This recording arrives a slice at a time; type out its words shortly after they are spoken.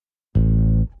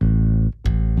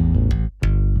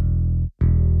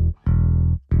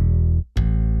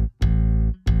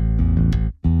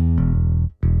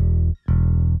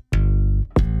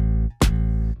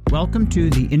Welcome to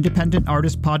the Independent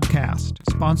Artist Podcast,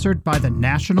 sponsored by the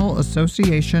National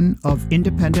Association of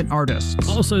Independent Artists.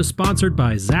 Also sponsored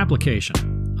by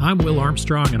Zapplication. I'm Will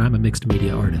Armstrong, and I'm a mixed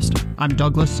media artist. I'm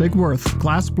Douglas Sigworth,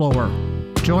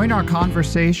 glassblower. Join our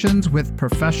conversations with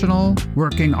professional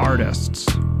working artists.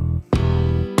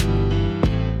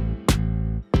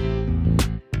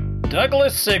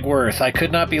 Douglas Sigworth, I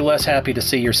could not be less happy to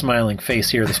see your smiling face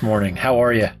here this morning. How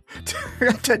are you?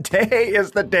 Today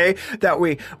is the day that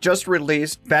we just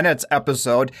released Bennett's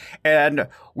episode, and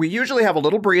we usually have a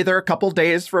little breather, a couple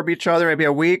days from each other, maybe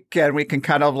a week, and we can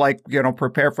kind of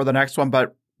prepare for the next one,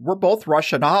 but we're both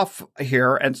rushing off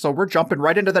here, and so we're jumping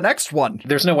right into the next one.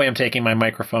 There's no way I'm taking my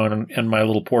microphone and my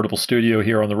little portable studio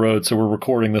here on the road, so we're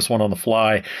recording this one on the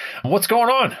fly. What's going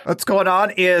on? What's going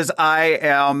on is I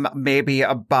am maybe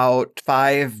about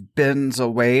 5 bins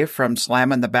away from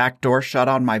slamming the back door shut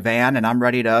on my van, and I'm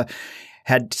ready to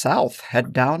head south,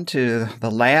 head down to the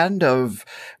land of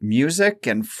music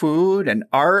and food and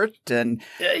art. And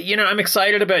I'm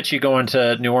excited about you going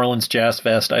to New Orleans Jazz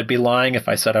Fest. I'd be lying if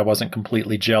I said I wasn't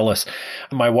completely jealous.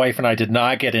 My wife and I did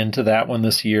not get into that one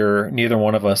this year. Neither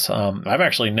one of us. I've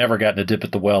actually never gotten a dip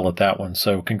at the well at that one.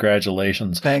 So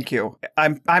congratulations. Thank you.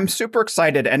 I'm super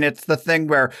excited. And it's the thing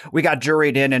where we got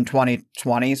juried in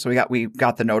 2020. So we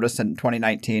got the notice in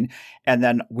 2019. And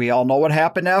then we all know what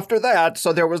happened after that.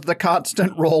 So there was the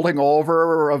constant rolling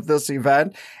over of this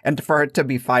event. And for it to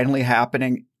be finally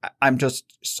happening, I'm just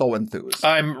so enthused.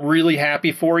 I'm really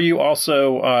happy for you.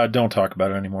 Also, don't talk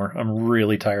about it anymore. I'm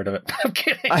really tired of it. I'm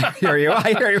kidding. I hear you.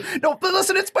 No, but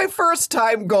listen, it's my first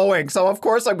time going. So, of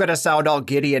course, I'm going to sound all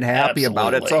giddy and happy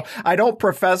about it. So I don't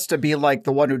profess to be like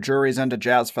the one who juries into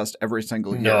Jazz Fest every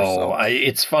single year. No,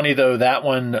 it's funny, though, that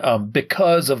one,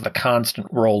 because of the constant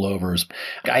rollovers,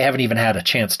 I haven't even had a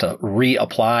chance to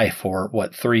reapply for,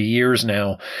 3 years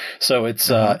now. So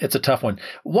it's a tough one.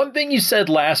 One thing you said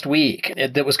last week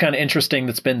that was kind of interesting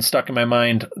that's been stuck in my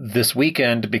mind this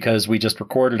weekend because we just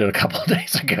recorded it a couple of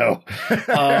days ago.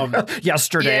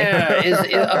 Yesterday. Yeah, is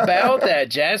about that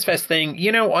Jazz Fest thing.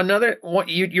 Another one,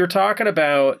 you're talking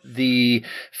about the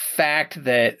fact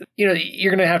that,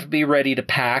 you're going to have to be ready to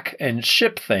pack and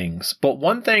ship things. But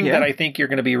one thing that I think you're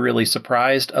going to be really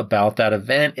surprised about that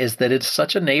event is that it's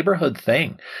such a neighborhood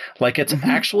thing. Like it's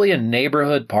actually a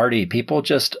neighborhood party. People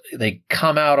they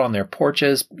come out on their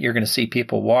porches. You're going to see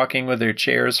people walking with their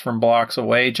chairs from blocks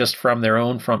away, just from their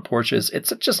own front porches.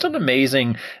 It's just an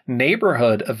amazing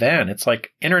neighborhood event. It's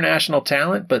like international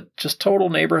talent, but just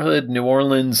total neighborhood New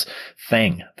Orleans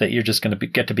thing that you're just going to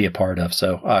get to be a part of.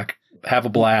 So have a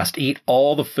blast. Eat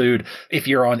all the food. If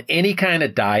you're on any kind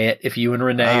of diet, if you and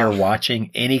Renee are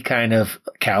watching any kind of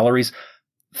calories,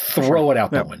 throw it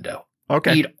out the window.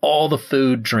 Okay. Eat all the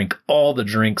food, drink all the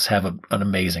drinks, have an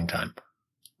amazing time.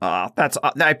 I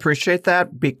appreciate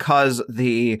that because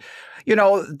this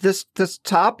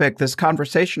topic, this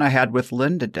conversation I had with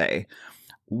Lynn today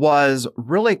was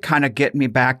really kind of getting me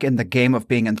back in the game of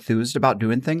being enthused about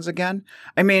doing things again.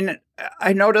 I mean,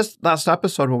 I noticed last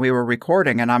episode when we were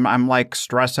recording and I'm like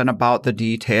stressing about the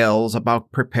details,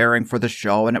 about preparing for the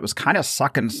show, and it was kind of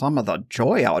sucking some of the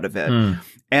joy out of it.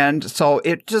 And so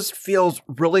it just feels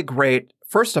really great.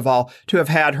 First of all, to have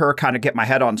had her kind of get my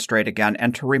head on straight again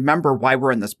and to remember why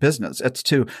we're in this business. It's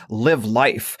to live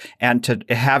life and to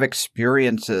have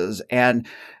experiences and,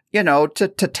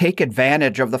 to take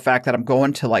advantage of the fact that I'm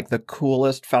going to like the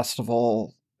coolest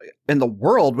festival in the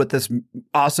world with this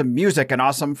awesome music and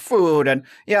awesome food. And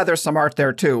yeah, there's some art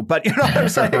there too, but you know what I'm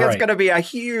saying? Right. It's going to be a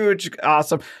huge,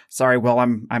 awesome. Sorry, Will,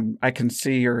 I can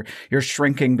see you're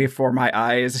shrinking before my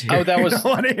eyes here. Oh, that was,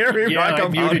 I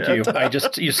muted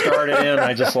you. You started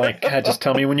in. Just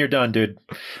tell me when you're done, dude.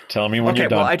 Tell me when you're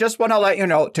done. Well, I just want to let you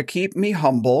know to keep me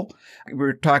humble. We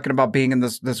were talking about being in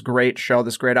this great show,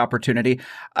 this great opportunity.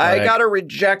 Right. I got a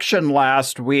rejection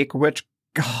last week, which,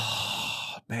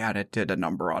 man, it did a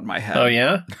number on my head. Oh,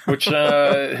 yeah? Which,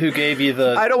 who gave you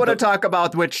the... I don't want to talk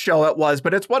about which show it was,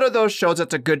 but it's one of those shows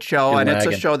that's a good show, and it's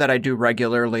a show that I do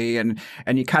regularly, and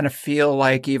you kind of feel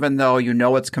like even though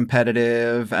it's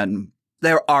competitive, and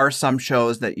there are some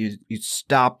shows that you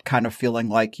stop kind of feeling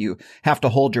like you have to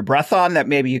hold your breath on, that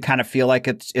maybe you kind of feel like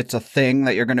it's a thing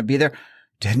that you're going to be there.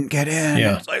 Didn't get in.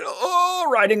 Yeah. It's like, oh,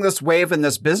 riding this wave in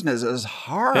this business is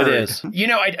hard. It is.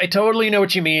 I totally know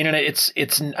what you mean. And it's,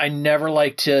 I never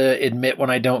like to admit when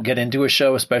I don't get into a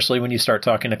show, especially when you start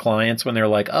talking to clients when they're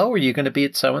like, oh, are you going to be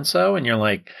at so-and-so? And you're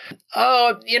like,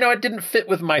 oh, it didn't fit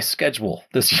with my schedule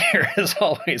this year is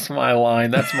always my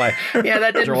line. That's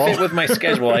that didn't fit with my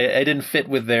schedule. I didn't fit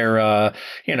with their,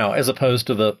 as opposed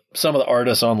to some of the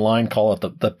artists online call it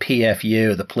the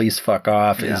PFU, the please fuck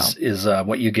off is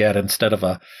what you get instead of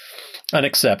an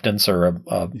acceptance or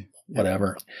a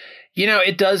whatever.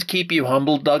 It does keep you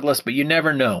humble, Douglas, but you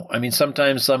never know. I mean,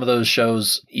 sometimes some of those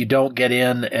shows you don't get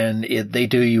in and they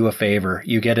do you a favor.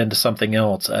 You get into something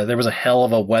else. There was a hell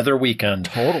of a weather weekend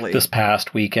this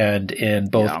past weekend in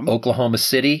both Oklahoma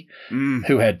City,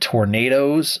 who had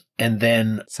tornadoes, and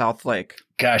then South Lake.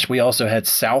 Gosh, we also had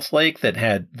South Lake that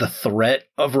had the threat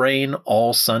of rain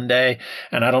all Sunday.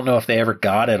 And I don't know if they ever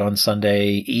got it on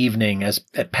Sunday evening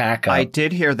at Pack Up. I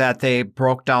did hear that they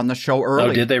broke down the show early.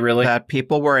 Oh, did they really? That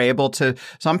people were able to,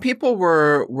 some people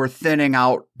were thinning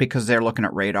out because they're looking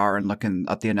at radar and looking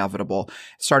at the inevitable,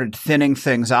 started thinning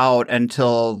things out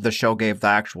until the show gave the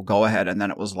actual go ahead. And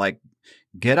then it was like,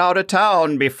 get out of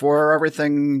town before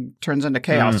everything turns into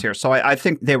chaos here. So I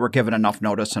think they were given enough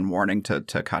notice and warning to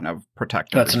kind of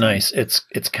protect everything. That's nice.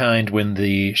 It's kind when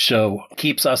the show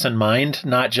keeps us in mind,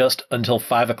 not just until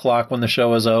 5 o'clock when the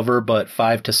show is over, but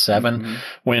 5 to 7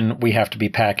 when we have to be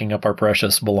packing up our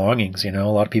precious belongings. A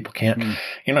lot of people can't,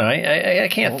 I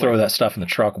can't throw that stuff in the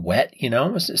truck wet,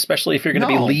 especially if you're going to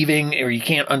be leaving or you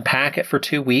can't unpack it for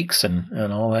 2 weeks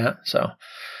and all that. So.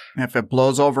 If it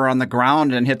blows over on the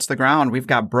ground and hits the ground, we've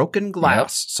got broken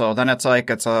glass. Yep. So then it's like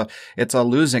it's a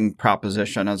losing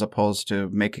proposition as opposed to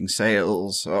making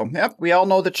sales. So we all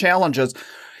know the challenges.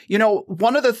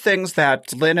 One of the things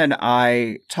that Lynn and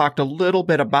I talked a little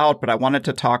bit about, but I wanted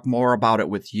to talk more about it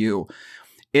with you,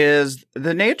 is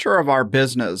the nature of our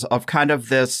business of kind of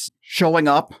this showing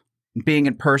up, being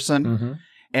in person,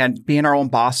 and being our own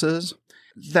bosses,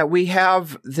 that we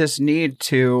have this need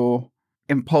to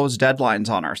impose deadlines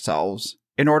on ourselves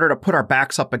in order to put our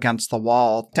backs up against the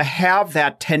wall, to have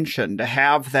that tension, to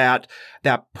have that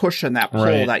push and that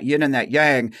pull, that yin and that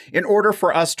yang, in order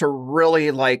for us to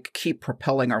really keep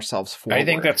propelling ourselves forward. I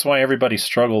think that's why everybody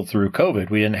struggled through COVID.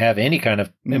 We didn't have any kind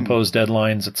of imposed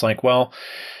deadlines. It's like, well,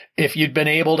 if you'd been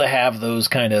able to have those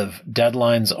kind of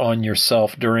deadlines on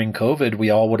yourself during COVID,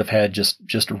 we all would have had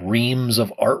just reams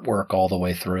of artwork all the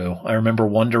way through. I remember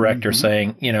one director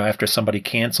saying, after somebody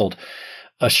canceled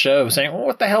a show, saying, well,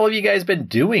 what the hell have you guys been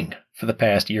doing for the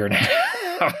past year and a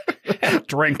half?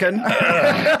 Drinking.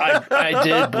 I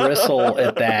did bristle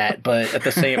at that, but at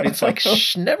the same, it's like,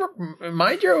 never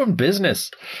mind your own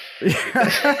business.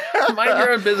 Mind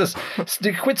your own business.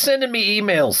 Quit sending me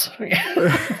emails.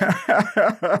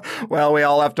 Well, we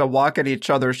all have to walk in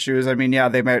each other's shoes. I mean,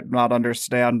 they might not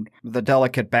understand the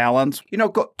delicate balance.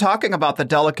 Talking about the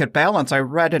delicate balance, I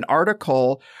read an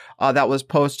article that was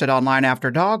posted online after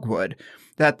Dogwood,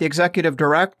 that the executive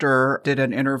director did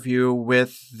an interview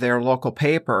with their local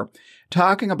paper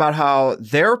talking about how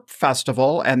their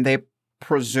festival, and they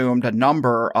presumed a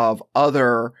number of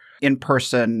other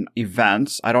in-person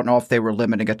events, I don't know if they were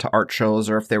limiting it to art shows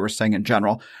or if they were saying in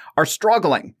general, are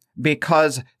struggling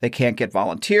because they can't get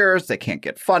volunteers, they can't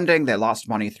get funding, they lost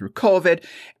money through COVID.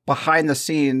 Behind the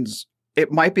scenes, it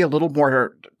might be a little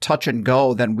more touch and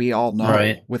go than we all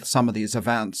know with some of these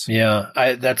events.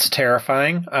 Yeah, that's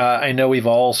terrifying. I know we've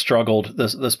all struggled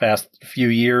this past few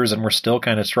years, and we're still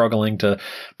kind of struggling to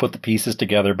put the pieces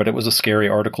together, but it was a scary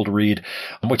article to read,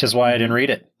 which is why I didn't read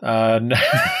it.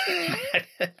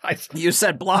 You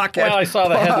said block it. Well, I saw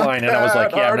the headline, and I was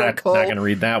like, I'm not going to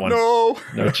read that one.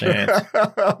 No chance.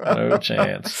 No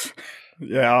chance.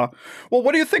 Yeah. Well,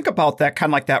 what do you think about that, kind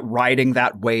of like that riding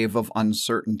that wave of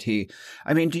uncertainty?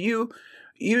 I mean, do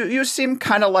you seem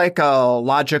kind of like a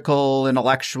logical,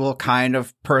 intellectual kind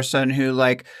of person who,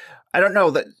 I don't know,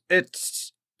 that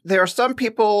there are some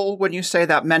people when you say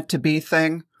that meant to be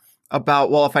thing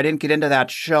about, well, if I didn't get into that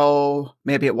show,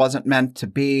 maybe it wasn't meant to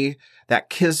be,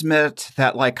 that kismet,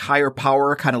 that higher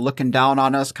power kind of looking down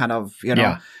on us, kind of,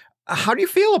 Yeah. How do you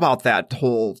feel about that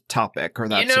whole topic or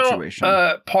that situation?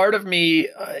 Part of me,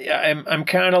 I'm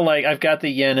kind of like, I've got the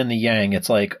yin and the yang. It's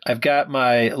like, I've got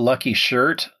my lucky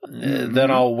shirt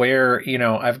that I'll wear.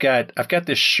 I've got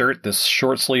this shirt, this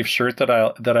short sleeve shirt that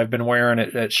I've been wearing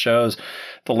at shows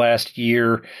the last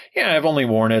year. Yeah, I've only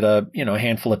worn it a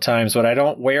handful of times, but I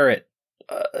don't wear it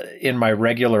in my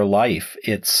regular life.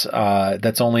 It's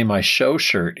that's only my show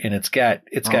shirt, and it's got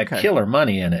killer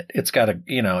money in it. It's got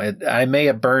I may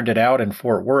have burned it out in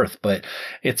Fort Worth, but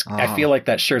I feel like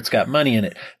that shirt's got money in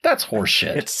it. That's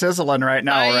horseshit. It's sizzling right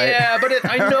now, right? Yeah, but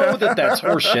I know that's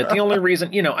horseshit. The only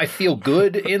reason, I feel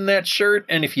good in that shirt,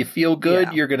 and if you feel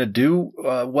good, you're going to do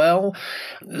well.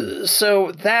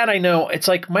 So that I know. It's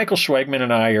like Michael Schwegman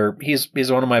and I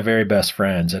he's one of my very best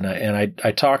friends, and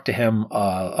I talk to him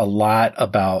a lot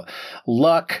about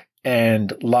luck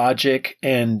and logic,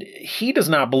 and he does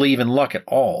not believe in luck at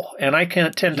all. And I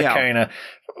tend to kind of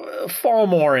fall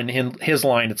more in his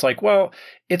line. It's like, well,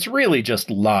 it's really just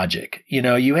logic.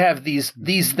 You have these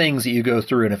things that you go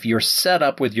through, and if you're set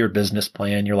up with your business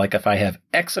plan, you're like, if I have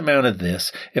X amount of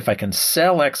this, if I can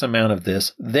sell X amount of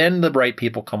this, then the right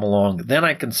people come along, then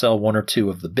I can sell one or two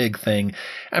of the big thing.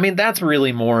 I mean, that's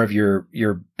really more of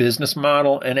your business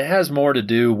model, and it has more to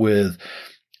do with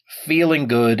feeling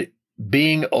good,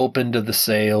 being open to the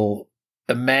sale,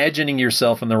 imagining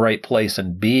yourself in the right place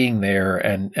and being there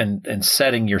and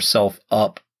setting yourself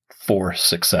up for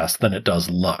success than it does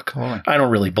luck. Totally. I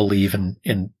don't really believe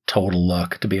in total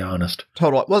luck, to be honest.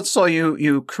 Total. Well, so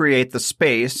you create the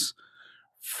space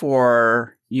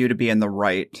for you to be in the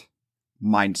right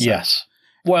mindset. Yes.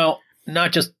 Well,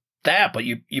 not just that, but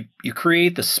you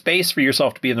create the space for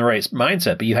yourself to be in the right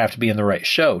mindset, but you have to be in the right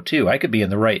show too. I could be in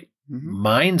the right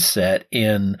mindset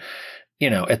in,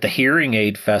 at the Hearing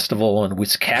Aid Festival in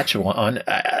Saskatchewan.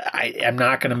 I'm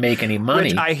not going to make any money.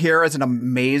 Which I hear is an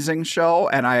amazing show,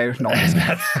 and I know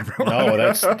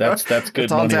that's good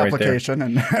it's money on right application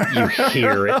there. And You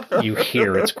hear it. You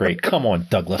hear it's great. Come on,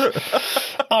 Douglas.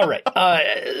 All right.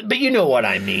 But you know what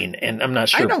I mean, and I'm not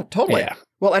sure. I know, totally. Yeah.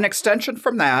 Well, an extension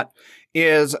from that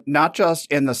is not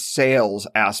just in the sales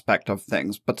aspect of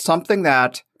things, but something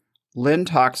that Lynn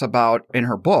talks about in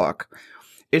her book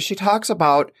is she talks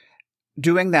about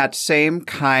doing that same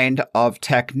kind of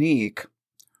technique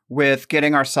with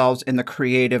getting ourselves in the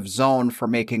creative zone for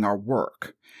making our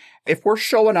work. If we're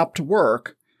showing up to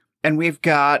work and we've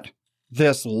got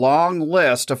this long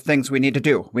list of things we need to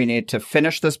do, we need to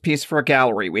finish this piece for a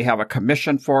gallery, we have a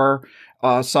commission for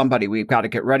somebody, we've got to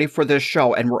get ready for this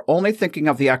show, and we're only thinking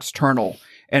of the external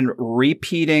and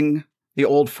repeating the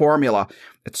old formula,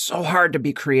 it's so hard to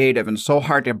be creative and so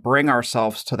hard to bring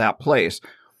ourselves to that place.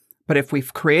 But if we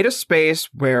create a space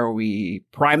where we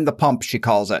prime the pump, she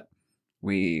calls it,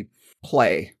 we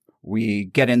play, we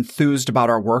get enthused about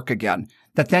our work again,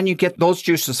 that then you get those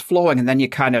juices flowing and then you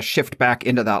kind of shift back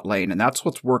into that lane. And that's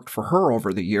what's worked for her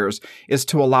over the years, is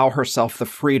to allow herself the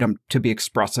freedom to be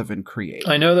expressive and creative.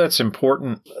 I know that's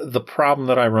important. The problem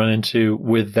that I run into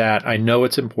with that, I know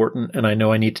it's important and I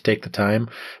know I need to take the time,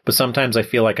 but sometimes I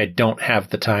feel like I don't have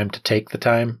the time to take the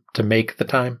time to make the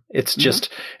time. It's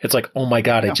just, it's like, oh my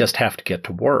God, I just have to get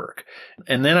to work.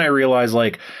 And then I realize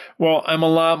like, well, I'm a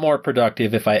lot more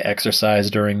productive if I exercise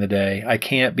during the day. I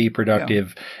can't be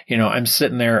productive. I'm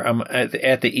sitting there, I'm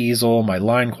at the easel. My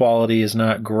line quality is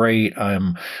not great.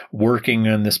 I'm working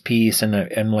on this piece and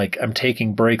I'm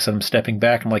taking breaks and I'm stepping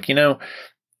back. I'm like,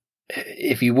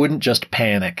 if you wouldn't just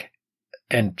panic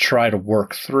and try to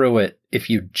work through it, if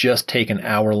you just take an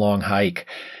hour-long hike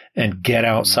and get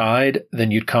outside,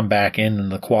 then you'd come back in and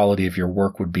the quality of your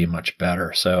work would be much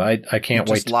better. So I can't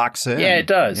wait. It just locks in. Yeah, it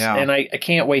does. Yeah. And I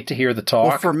can't wait to hear the talk.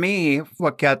 Well, for me,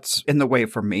 what gets in the way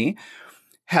for me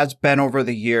has been over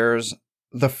the years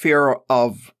the fear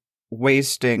of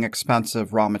wasting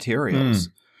expensive raw materials.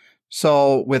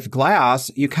 So with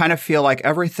glass, you kind of feel like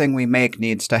everything we make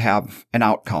needs to have an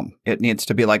outcome. It needs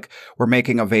to be like we're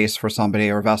making a vase for somebody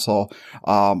or a vessel.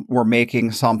 We're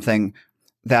making something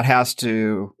that has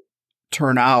to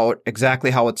turn out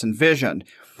exactly how it's envisioned.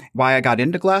 Why I got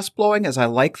into glass blowing is I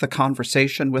like the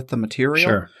conversation with the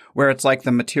material, where it's like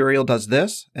the material does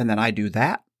this and then I do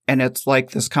that. And it's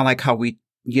like this kind of like how we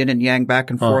yin and yang back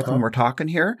and forth when we're talking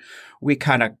here. We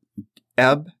kind of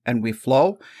ebb and we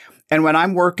flow. And when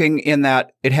I'm working in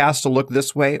that it has to look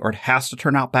this way or it has to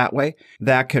turn out that way,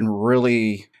 it can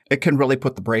really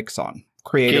put the brakes on.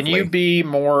 Creatively. Can you be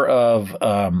more of,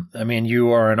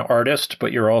 you are an artist,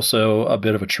 but you're also a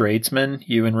bit of a tradesman,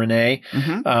 you and Renee.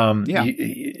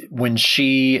 When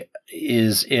she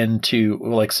is into,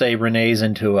 like say Renee's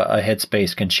into a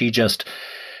headspace, can she just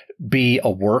be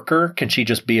a worker? Can she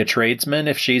just be a tradesman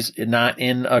if she's not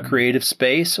in a creative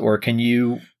space? Or can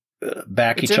you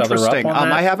back each other up on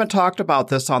that? I haven't talked about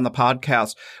this on the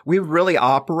podcast. We really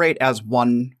operate as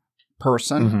one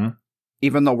person.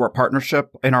 Even though we're a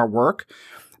partnership in our work,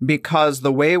 because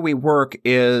the way we work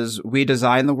is we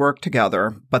design the work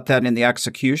together, but then in the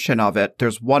execution of it,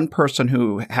 there's one person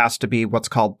who has to be what's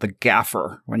called the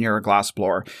gaffer when you're a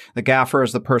glassblower. The gaffer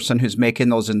is the person who's making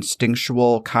those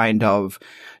instinctual kind of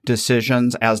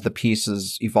decisions as the piece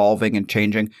is evolving and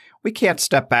changing. We can't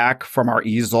step back from our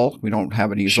easel. We don't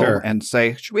have an easel and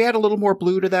say, should we add a little more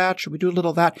blue to that? Should we do a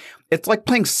little of that? It's like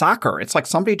playing soccer. It's like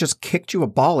somebody just kicked you a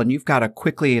ball and you've got to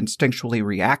quickly instinctually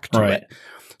react to it.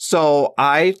 So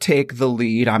I take the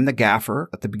lead. I'm the gaffer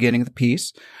at the beginning of the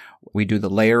piece. We do the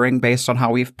layering based on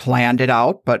how we've planned it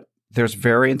out, but there's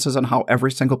variances on how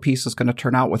every single piece is going to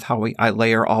turn out with how I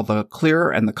layer all the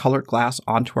clear and the colored glass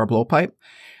onto our blowpipe.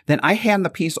 Then I hand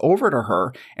the piece over to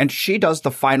her and she does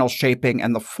the final shaping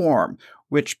and the form,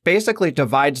 which basically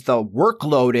divides the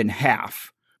workload in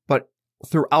half. But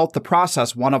throughout the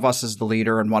process, one of us is the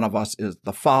leader and one of us is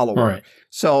the follower. Right.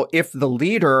 So if the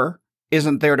leader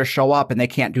isn't there to show up and they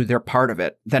can't do their part of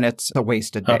it, then it's a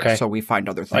wasted day. Okay. So we find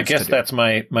other things to do. I guess that's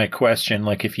my question.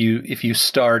 Like if you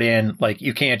start in, like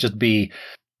you can't just be,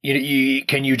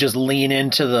 can you just lean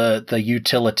into the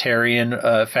utilitarian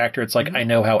factor? It's like, I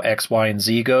know how X, Y, and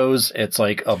Z goes. It's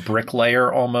like a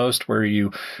bricklayer almost where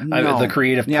the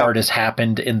creative part has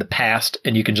happened in the past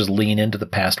and you can just lean into the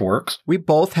past works. We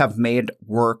both have made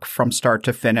work from start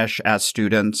to finish as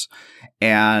students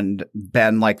and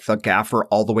been like the gaffer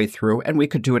all the way through, and we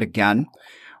could do it again.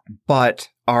 But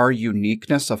our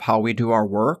uniqueness of how we do our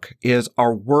work is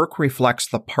our work reflects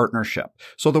the partnership.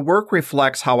 So the work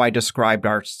reflects how I described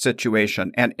our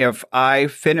situation. And if I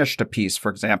finished a piece,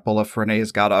 for example, if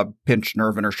Renee's got a pinched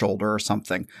nerve in her shoulder or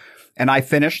something, and I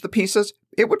finished the pieces,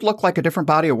 it would look like a different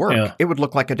body of work. Yeah. It would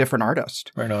look like a different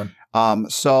artist. Right on.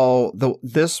 So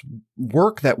this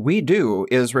work that we do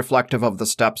is reflective of the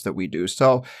steps that we do.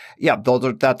 So yeah,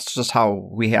 that's just how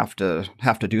we have to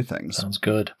do things. Sounds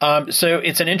good. So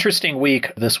it's an interesting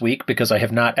week this week because I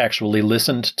have not actually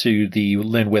listened to the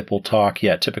Lynn Whipple talk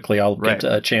yet. Typically I'll get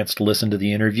a chance to listen to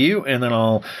the interview and then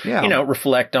I'll,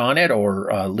 reflect on it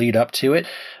or lead up to it.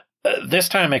 This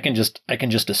time I can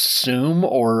just assume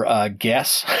or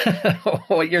guess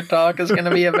what your talk is going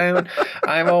to be about.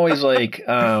 I'm always like,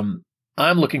 I'm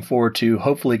looking forward to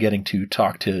hopefully getting to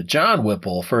talk to John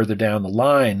Whipple further down the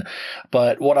line.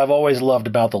 But what I've always loved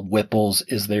about the Whipples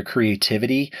is their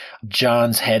creativity,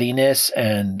 John's headiness,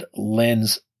 and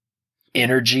Lynn's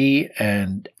energy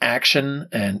and action,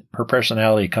 and her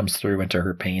personality comes through into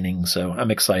her painting. So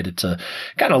I'm excited to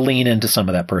kind of lean into some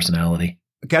of that personality.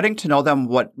 Getting to know them,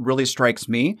 what really strikes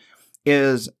me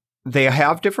is they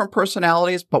have different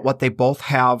personalities, but what they both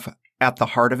have at the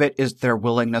heart of it is their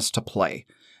willingness to play.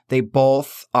 They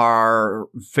both are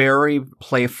very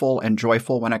playful and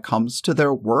joyful when it comes to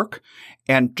their work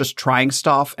and just trying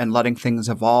stuff and letting things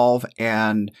evolve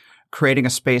and creating a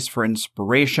space for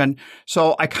inspiration.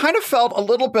 So I kind of felt a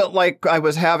little bit like I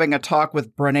was having a talk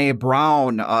with Brené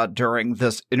Brown during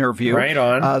this interview. Right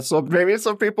on. So maybe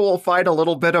some people will find a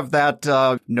little bit of that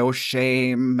no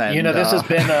shame. And, this has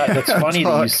been, it's funny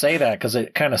that you say that because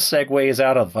it kind of segues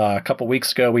out of a couple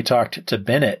weeks ago. We talked to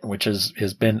Bennett, which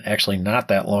has been actually not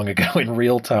that long ago in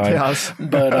real time. Yes.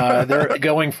 But they're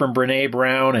going from Brené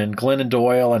Brown and Glennon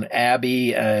Doyle and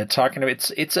Abby talking about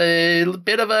it's a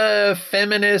bit of a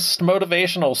feminist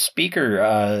motivational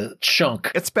speaker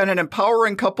chunk. It's been an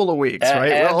empowering couple of weeks,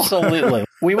 right? Absolutely.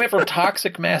 We went from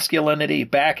toxic masculinity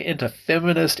back into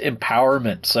feminist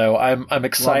empowerment. So I'm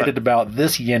excited about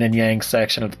this yin and yang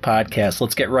section of the podcast.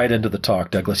 Let's get right into the talk,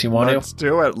 Douglas. You want to? Let's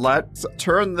do it. Let's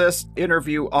turn this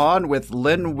interview on with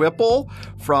Lynn Whipple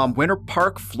from Winter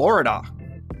Park, Florida.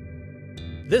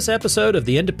 This episode of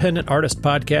the Independent Artist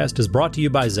Podcast is brought to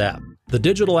you by Zap, the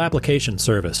digital application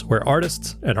service where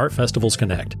artists and art festivals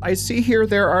connect. I see here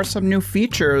there are some new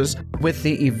features with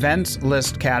the events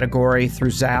list category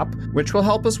through Zap, which will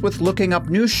help us with looking up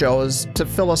new shows to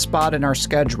fill a spot in our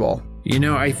schedule.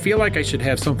 I feel like I should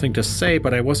have something to say,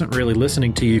 but I wasn't really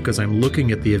listening to you because I'm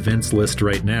looking at the events list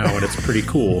right now, and it's pretty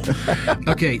cool.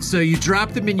 Okay, so you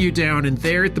drop the menu down, and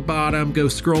there at the bottom, go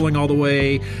scrolling all the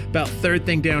way, about third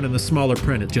thing down in the smaller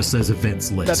print, it just says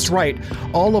events list. That's right.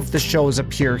 All of the shows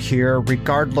appear here,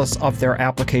 regardless of their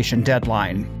application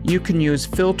deadline. You can use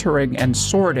filtering and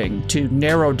sorting to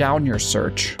narrow down your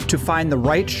search to find the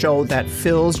right show that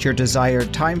fills your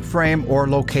desired time frame or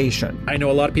location. I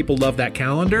know a lot of people love that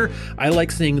calendar. I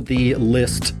like seeing the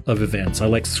list of events. I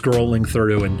like scrolling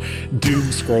through and doom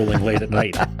scrolling late at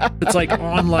night. It's like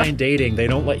online dating. They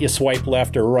don't let you swipe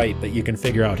left or right, but you can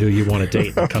figure out who you want to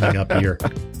date coming up here.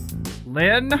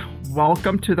 Lynn,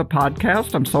 welcome to the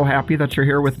podcast. I'm so happy that you're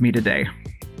here with me today.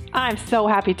 I'm so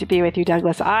happy to be with you,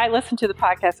 Douglas. I listen to the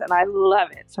podcast and I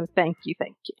love it. So thank you.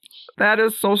 Thank you. That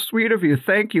is so sweet of you.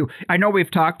 Thank you. I know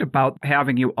we've talked about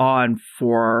having you on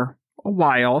for a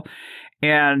while,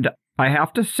 and I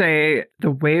have to say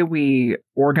the way we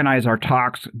organize our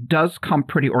talks does come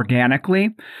pretty organically,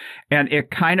 and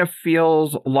it kind of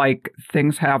feels like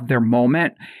things have their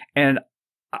moment. And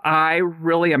I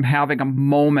really am having a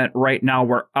moment right now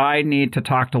where I need to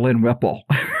talk to Lynn Whipple.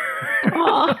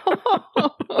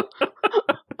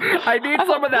 I need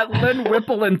some of that Lynn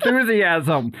Whipple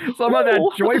enthusiasm, some of that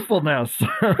joyfulness.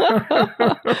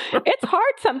 It's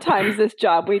hard sometimes, this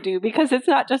job we do, because it's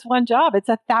not just one job. It's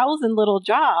 1,000 little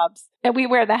jobs. And we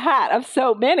wear the hat of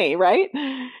so many, right?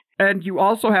 And you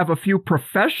also have a few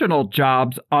professional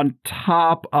jobs on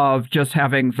top of just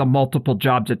having the multiple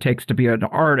jobs it takes to be an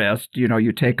artist. You know,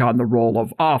 you take on the role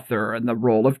of author and the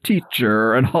role of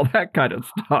teacher and all that kind of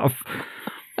stuff.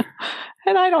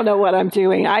 And I don't know what I'm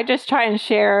doing. I just try and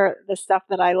share the stuff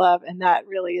that I love, and that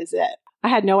really is it. I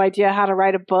had no idea how to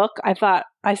write a book. I thought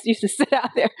I used to sit out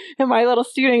there and my little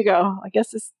student go, I guess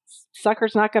this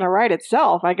sucker's not going to write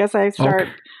itself. I guess I start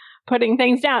putting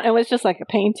things down. It was just like a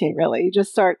painting, really. You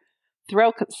just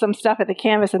throw some stuff at the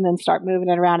canvas and then start moving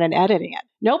it around and editing it.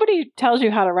 Nobody tells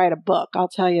you how to write a book. I'll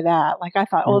tell you that. Like I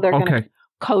thought, they're going to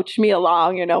coach me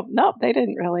along, Nope, they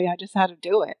didn't really. I just had to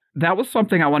do it. That was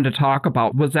something I wanted to talk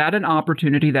about. Was that an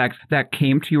opportunity that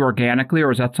came to you organically, or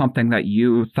was that something that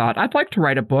you thought, I'd like to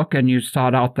write a book, and you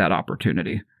sought out that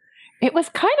opportunity? It was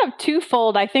kind of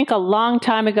twofold. I think a long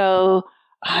time ago,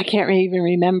 I can't even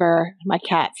remember. My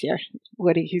cat's here.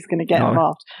 Woody, he's going to get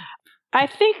involved. I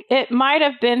think it might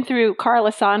have been through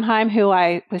Carla Sondheim, who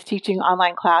I was teaching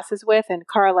online classes with, and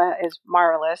Carla is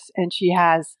marvelous, and she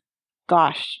has,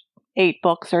 8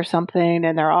 books or something,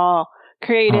 and they're all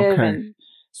creative. And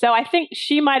so I think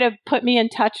she might have put me in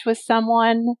touch with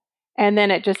someone, and then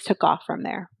it just took off from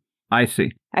there. I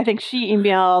see. I think she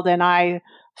emailed, and I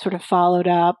sort of followed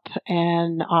up,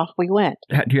 and off we went.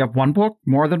 Do you have one book?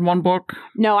 More than one book?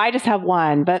 No, I just have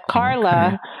one. But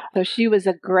Carla, so she was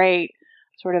a great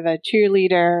sort of a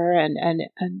cheerleader and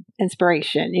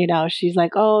inspiration. She's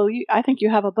like, I think you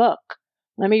have a book.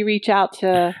 Let me reach out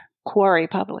to Quarry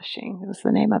Publishing. It was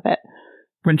the name of it.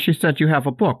 When she said you have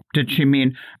a book, did she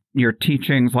mean your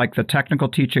teachings, like the technical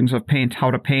teachings of paint, how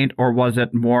to paint, or was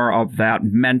it more of that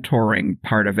mentoring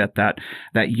part of it, that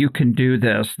you can do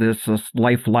this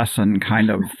life lesson kind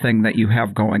of thing that you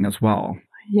have going as well?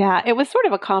 Yeah, it was sort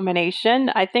of a combination.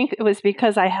 I think it was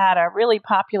because I had a really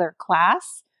popular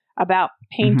class about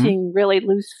painting really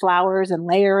loose flowers and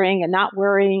layering and not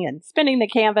worrying and spinning the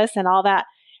canvas and all that.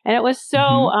 And it was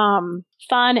so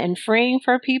fun and freeing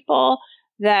for people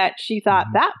that she thought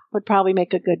that would probably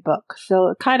make a good book. So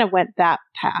it kind of went that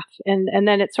path. And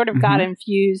then it sort of got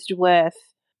infused with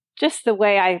just the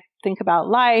way I think about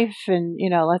life and,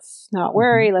 let's not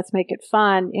worry, let's make it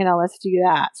fun, let's do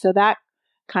that. So that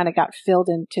kind of got filled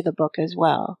into the book as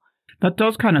well. That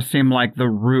does kind of seem like the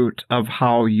root of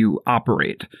how you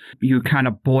operate. You kind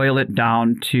of boil it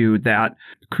down to that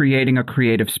creating a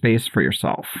creative space for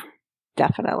yourself.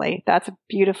 Definitely. That's a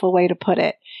beautiful way to put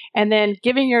it. And then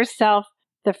giving yourself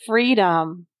the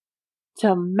freedom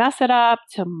to mess it up,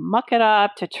 to muck it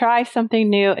up, to try something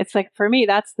new. It's like, for me,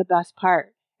 that's the best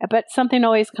part. But something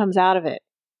always comes out of it,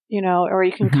 or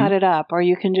you can cut it up, or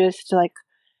you can just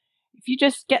if you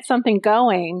just get something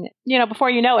going,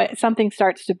 before you know it, something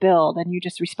starts to build and you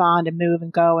just respond and move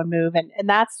and go and move. And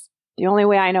that's the only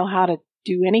way I know how to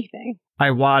do anything. I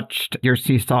watched your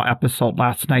Seesaw episode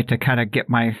last night to kind of get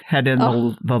my head in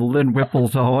the Lynn Whipple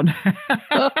zone.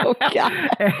 Oh, God.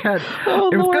 And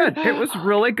it was good. It was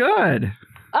really good.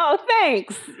 Oh,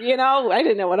 thanks. I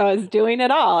didn't know what I was doing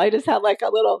at all. I just had like a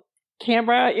little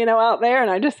camera, out there,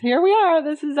 and here we are.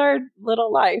 This is our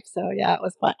little life. So yeah, it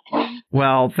was fun.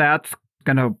 Well, that's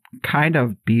going to kind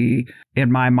of be,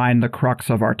 in my mind, the crux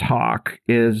of our talk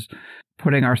is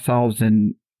putting ourselves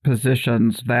in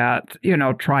positions that,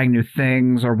 trying new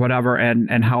things or whatever,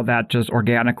 and how that just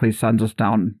organically sends us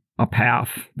down a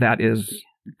path that is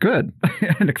good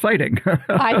and exciting.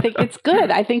 I think it's good.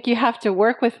 I think you have to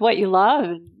work with what you love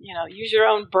and, use your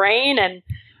own brain. And,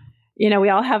 we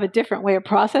all have a different way of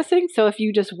processing. So if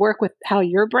you just work with how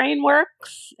your brain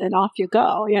works and off you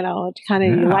go, to kind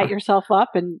of light yourself up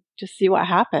and just see what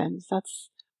happens. That's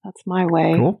my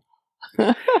way. Cool.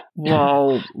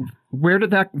 Well, where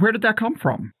did that come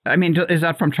from? I mean, is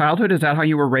that from childhood? Is that how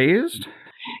you were raised?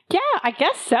 Yeah, I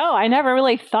guess so. I never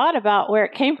really thought about where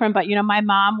it came from, but my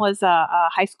mom was a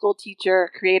high school teacher,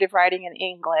 creative writing and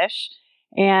English,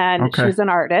 and she was an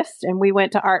artist. And we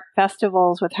went to art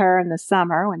festivals with her in the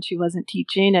summer when she wasn't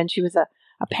teaching, and she was a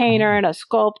a painter and a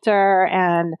sculptor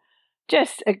and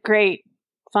just a great,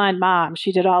 fun mom.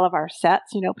 She did all of our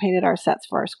sets, painted our sets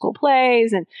for our school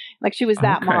plays. And like she was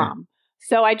that mom.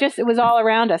 So it was all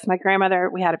around us. My grandmother,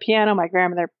 we had a piano. My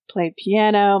grandmother played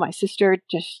piano. My sister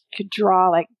just could draw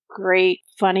like great,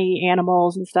 funny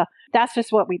animals and stuff. That's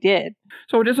just what we did.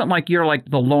 So it isn't like you're like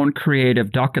the lone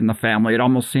creative duck in the family. It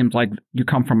almost seems like you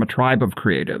come from a tribe of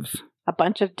creatives. A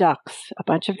bunch of ducks, a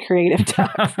bunch of creative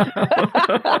ducks.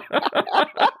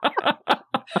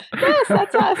 Yes,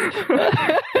 that's us.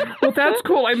 Well, that's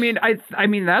cool. I mean,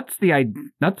 that's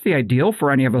the ideal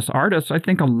for any of us artists. I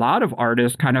think a lot of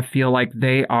artists kind of feel like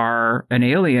they are an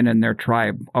alien in their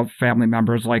tribe of family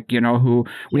members, like, who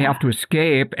we have to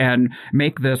escape and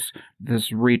make this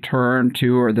return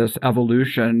to, or this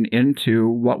evolution into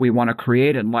what we want to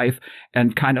create in life,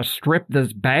 and kind of strip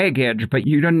this baggage. But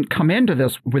you didn't come into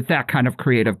this with that kind of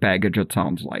creative baggage, it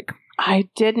sounds like. I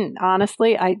didn't.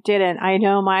 Honestly, I didn't. I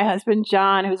know my husband,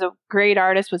 John, who's a great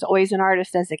artist, was always an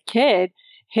artist as a kid.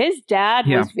 His dad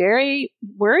was very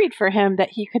worried for him that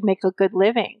he could make a good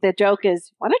living. The joke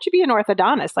is, why don't you be an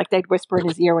orthodontist? Like they'd whisper in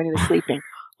his ear when he was sleeping,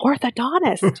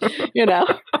 orthodontist,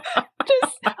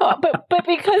 but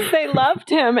because they loved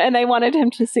him and they wanted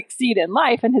him to succeed in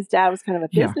life. And his dad was kind of a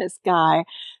business guy.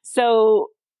 So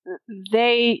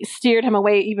they steered him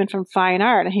away even from fine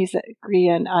art, and he's a degree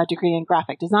in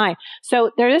graphic design. So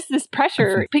there is this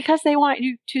pressure because they want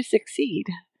you to succeed,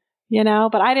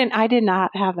 but I did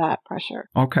not have that pressure.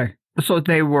 Okay. So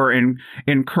they were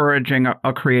encouraging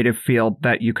a creative field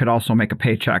that you could also make a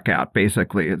paycheck at,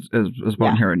 basically, is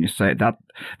what I'm hearing you say. That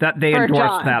they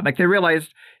endorsed that. Like they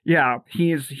realized,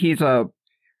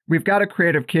 we've got a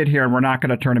creative kid here, and we're not going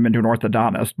to turn him into an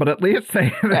orthodontist. But at least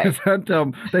they sent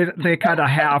him. They kind of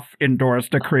half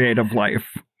endorsed a creative life.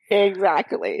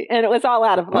 Exactly, and it was all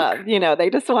out of love. They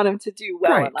just want him to do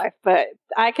well in life. But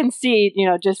I can see,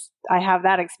 I have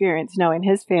that experience knowing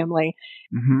his family.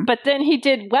 Mm-hmm. But then he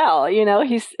did well.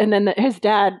 His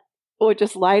dad would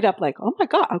just light up like, oh my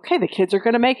God, okay, the kids are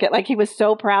going to make it. Like he was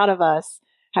so proud of us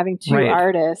having two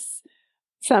artists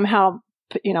somehow,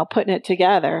 putting it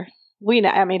together.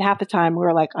 Half the time we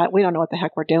were like, we don't know what the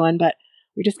heck we're doing, but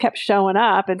we just kept showing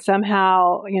up, and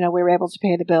somehow, we were able to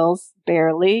pay the bills,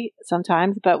 barely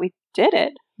sometimes, but we did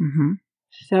it. Mm-hmm.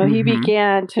 So he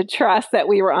began to trust that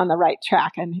we were on the right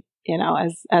track. And,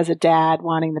 as a dad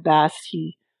wanting the best,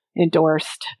 he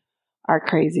endorsed our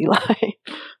crazy life.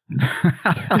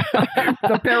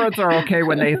 The parents are okay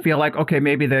when they feel like, okay,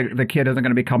 maybe the kid isn't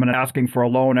going to be coming and asking for a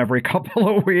loan every couple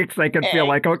of weeks. They can feel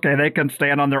like, okay, they can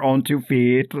stand on their own 2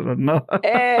 feet.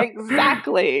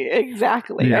 Exactly.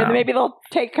 Yeah. And maybe they'll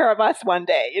take care of us one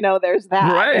day. There's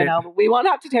that. Right. We won't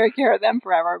have to take care of them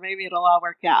forever. Maybe it'll all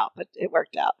work out, but it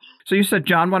worked out. So you said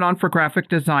John went on for graphic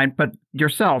design, but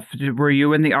yourself, were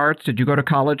you in the arts? Did you go to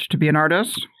college to be an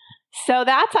artist? So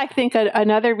that's, I think,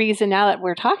 another reason now that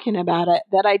we're talking about it,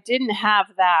 that I didn't have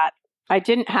that. I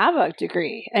didn't have a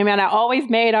degree. I always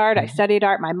made art. I studied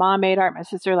art. My mom made art. My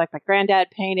sister, like my granddad,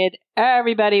 painted.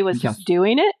 Everybody was just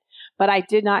doing it, but I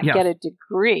did not get a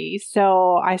degree.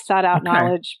 So I sought out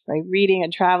knowledge by reading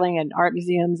and traveling and art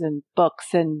museums and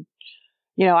books. And,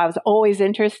 I was always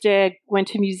interested, went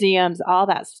to museums, all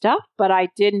that stuff, but I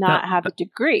did not have a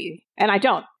degree. And I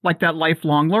don't. Like that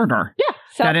lifelong learner. Yeah.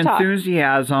 That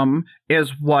enthusiasm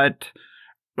is what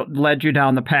led you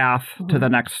down the path to the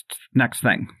next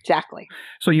thing. Exactly.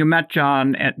 So you met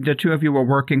John, and the two of you were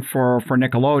working for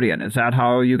Nickelodeon. Is that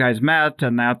how you guys met?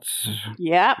 And that's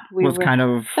kind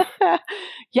of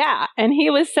yeah. And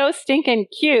he was so stinking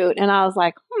cute, and I was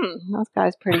like, this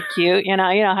guy's pretty cute. You know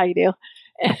how you do.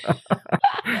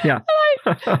 Yeah.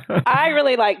 I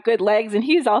really like good legs, and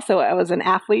he's also was an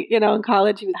athlete, in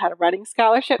college. He had a running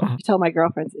scholarship. I told my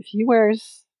girlfriends, if he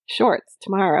wears shorts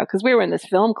tomorrow, because we were in this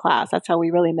film class, that's how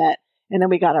we really met, and then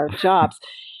we got our jobs.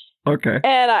 Okay.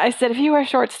 And I said, if you wear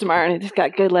shorts tomorrow and he's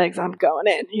got good legs, I'm going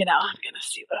in. I'm going to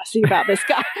see what I see about this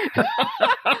guy.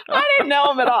 I didn't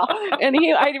know him at all. And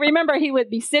I remember he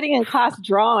would be sitting in class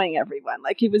drawing everyone.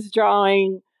 Like he was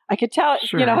drawing. I could tell,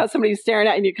 how somebody was staring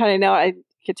at you, and you kind of know. I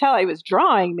could tell he was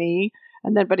drawing me,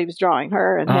 but he was drawing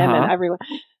her and him and everyone.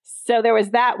 So there was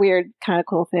that weird kind of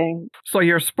cool thing. So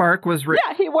your spark was...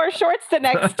 Yeah, he wore shorts the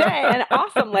next day and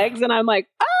awesome legs. And I'm like,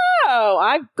 oh,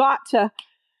 I've got to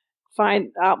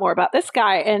find out more about this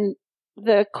guy. And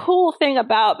the cool thing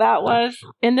about that was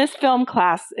in this film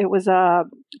class, it was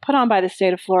put on by the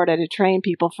state of Florida to train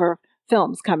people for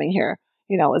films coming here.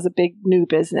 It was a big new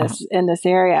business in this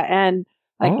area. And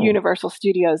like Universal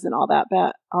Studios and all that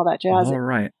jazz. Oh,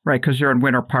 right. Right, because you're in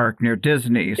Winter Park near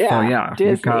Disney. Yeah, so, yeah.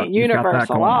 Disney,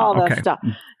 Universal, all the stuff.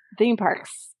 Theme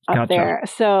parks up there.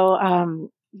 So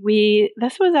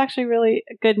this was actually really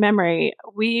a good memory.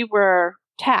 We were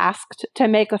tasked to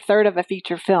make a third of a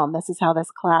feature film. This is how this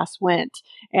class went.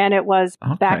 And it was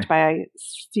backed by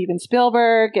Steven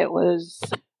Spielberg. There was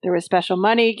special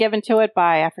money given to it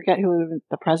by, I forget who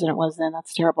the president was then.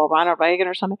 That's terrible. Ronald Reagan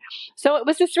or something. So it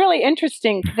was this really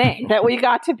interesting thing that we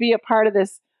got to be a part of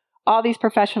this, all these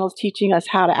professionals teaching us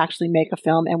how to actually make a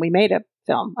film. And we made a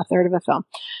film, a third of a film.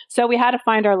 So we had to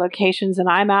find our locations, and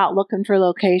I'm out looking for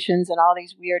locations and all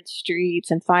these weird streets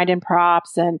and finding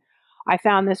props. And I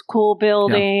found this cool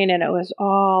building, and it was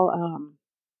all,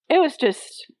 it was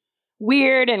just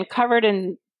weird and covered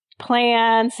in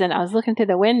plants. And I was looking through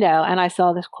the window, and I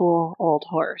saw this cool old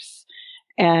horse,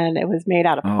 and it was made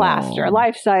out of plaster, a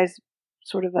life-size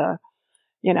sort of a,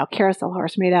 carousel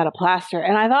horse made out of plaster.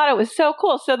 And I thought it was so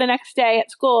cool. So the next day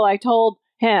at school, I told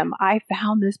him, I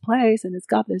found this place, and it's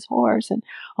got this horse, and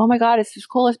oh my God, it's this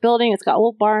coolest building. It's got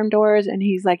old barn doors. And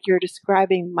he's like, you're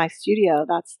describing my studio.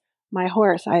 That's my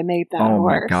horse. I made that horse. Oh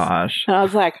my gosh. And I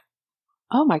was like,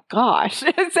 oh my gosh,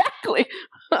 exactly.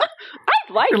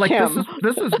 I like him.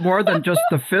 This is more than just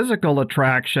the physical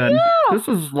attraction. Yeah. This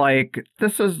is like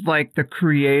the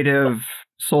creative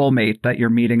soulmate that you're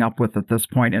meeting up with at this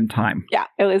point in time. Yeah,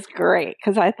 it was great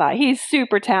because I thought he's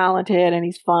super talented and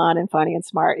he's fun and funny and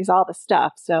smart. He's all the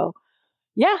stuff. So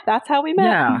yeah, that's how we met.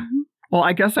 Yeah. Mm-hmm. Well,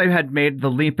 I guess I had made the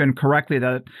leap incorrectly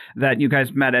that you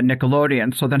guys met at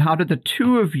Nickelodeon. So then how did the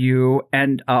two of you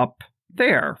end up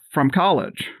there from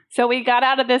college? So we got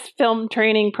out of this film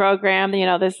training program,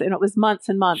 and it was months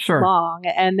and months long.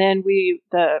 And then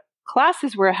the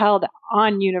classes were held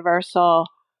on Universal,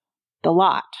 the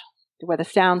lot where the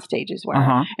sound stages were.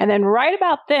 Uh-huh. And then right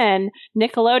about then,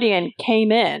 Nickelodeon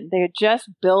came in. They had just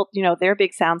built, their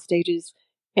big sound stages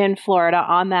in Florida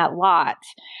on that lot.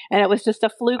 And it was just a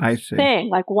fluke thing.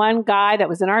 Like one guy that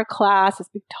was in our class, this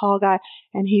big tall guy,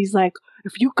 and he's like,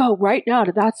 if you go right now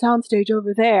to that soundstage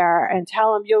over there and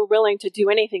tell them you're willing to do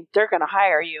anything, they're going to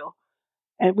hire you.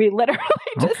 And we literally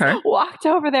just walked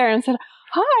over there and said,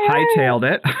 hi. Hightailed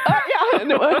it.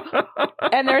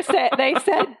 And they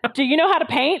said, do you know how to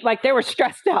paint? Like they were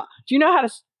stressed out. Do you know how to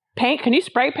paint? Can you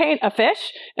spray paint a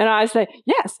fish? And I say,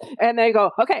 yes. And they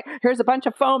go, okay, here's a bunch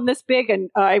of foam this big, and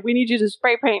we need you to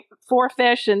spray paint 4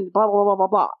 fish and blah, blah, blah, blah,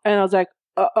 blah. And I was like,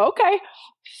 okay.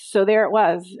 So there it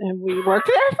was. And we worked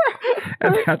there for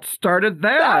and that started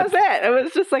that. That was it. It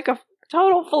was just like a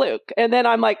total fluke. And then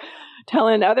I'm like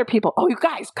telling other people, oh, you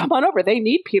guys, come on over. They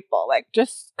need people. Like,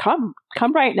 just come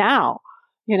right now,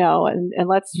 and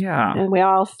let's, and we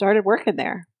all started working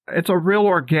there. It's a real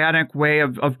organic way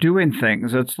of doing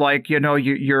things. It's like,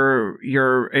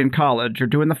 you're in college, you're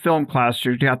doing the film class,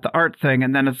 you got the art thing,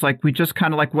 and then it's like we just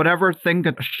kind of like whatever thing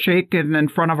gets shaken in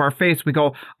front of our face, we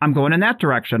go, I'm going in that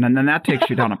direction, and then that takes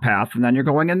you down a path, and then you're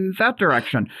going in that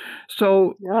direction.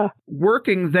 So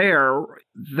working there,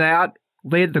 that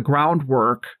laid the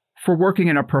groundwork for working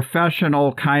in a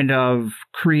professional kind of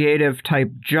creative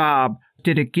type job.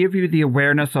 Did it give you the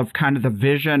awareness of kind of the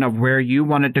vision of where you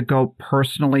wanted to go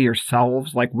personally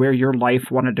yourselves, like where your life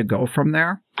wanted to go from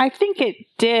there? I think it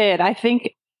did. I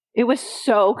think it was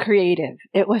so creative.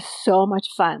 It was so much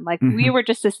fun. Like we were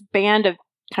just this band of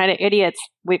kind of idiots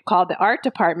we called the art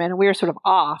department, and we were sort of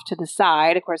off to the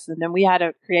side, of course, and then we had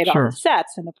to create all the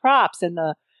sets and the props and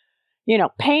the,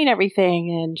 paint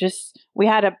everything, and just we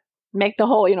had to make the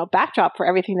whole, backdrop for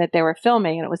everything that they were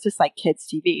filming, and it was just like kids'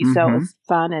 TV. So it was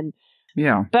fun. And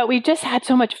but we just had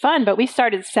so much fun. But we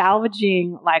started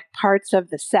salvaging like parts of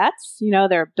the sets.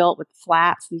 They're built with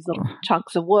flats, these little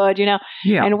chunks of wood,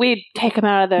 and we'd take them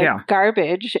out of the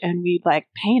garbage and we'd like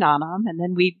paint on them. And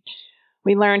then we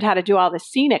learned how to do all the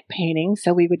scenic painting.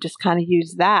 So we would just kind of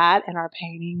use that in our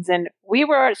paintings. And we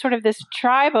were sort of this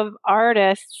tribe of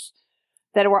artists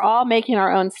that were all making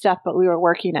our own stuff, but we were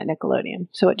working at Nickelodeon.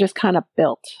 So it just kind of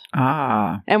built.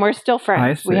 And we're still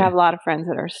friends. We have a lot of friends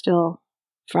that are still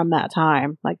from that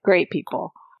time, like great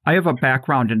people. I have a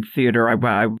background in theater.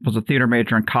 I was a theater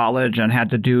major in college and had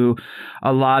to do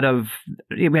we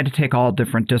had to take all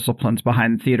different disciplines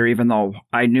behind theater, even though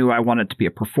I knew I wanted to be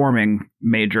a performing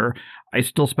major. I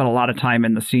still spent a lot of time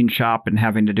in the scene shop and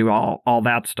having to do all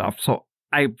that stuff. So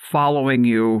I'm following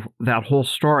you, that whole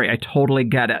story. I totally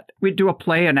get it. We'd do a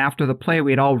play, and after the play,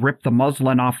 we'd all rip the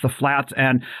muslin off the flats,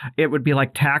 and it would be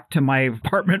like tacked to my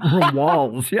apartment room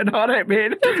walls. You know what I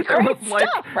mean? It's great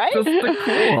stuff, right? Just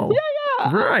cool.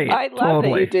 Yeah. Right. I love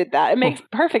that you did that. It makes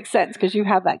perfect sense because you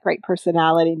have that great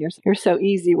personality, and you're so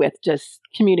easy with just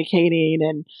communicating,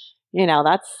 and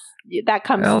that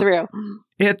comes through.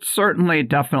 It's certainly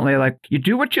definitely like you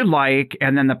do what you like,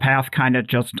 and then the path kind of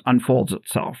just unfolds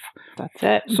itself. That's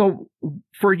it. So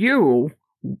for you,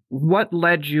 what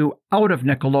led you out of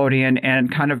Nickelodeon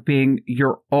and kind of being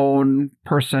your own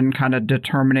person, kind of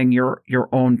determining your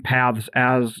own paths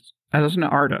as an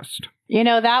artist?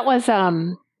 That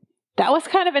was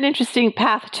kind of an interesting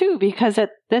path too, because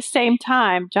at this same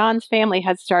time, John's family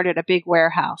had started a big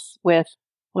warehouse with,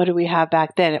 what did we have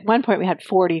back then? At one point we had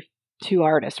 42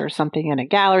 artists or something in a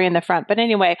gallery in the front. But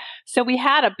anyway, so we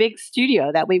had a big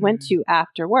studio that we went to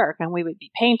after work, and we would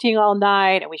be painting all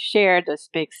night, and we shared this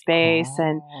big space.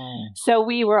 And so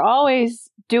we were always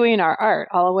doing our art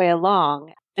all the way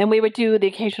along. And we would do the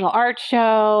occasional art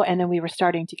show, and then we were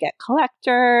starting to get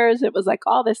collectors. It was like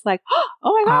all this, like,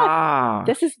 oh my God,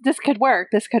 this could work.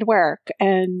 This could work.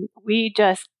 And we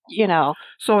just,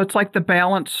 So it's like the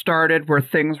balance started where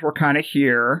things were kind of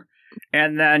here.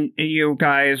 And then you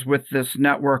guys, with this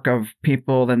network of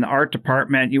people in the art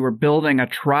department, you were building a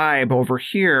tribe over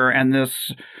here. And this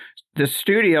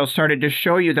studio started to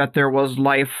show you that there was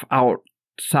life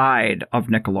outside of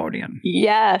Nickelodeon.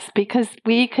 Yes, because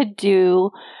we could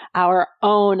do our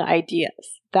own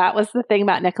ideas. That was the thing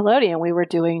about Nickelodeon. We were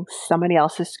doing somebody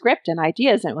else's script and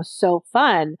ideas, and it was so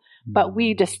fun. But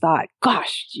we just thought,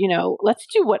 gosh, let's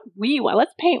do what we want.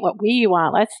 Let's paint what we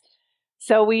want.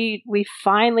 So we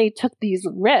finally took these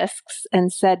risks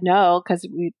and said no, because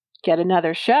we'd get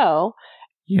another show.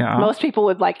 Yeah. Most people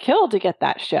would kill to get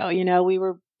that show. We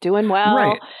were doing well,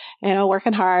 right.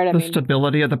 Working hard. The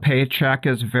stability of the paycheck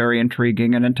is very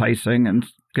intriguing and enticing and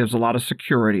gives a lot of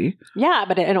security. Yeah,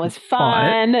 but it was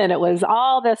fun, and it was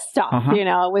all this stuff. Uh-huh.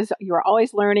 You were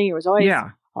always learning. There was always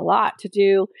a lot to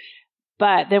do.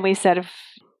 But then we said,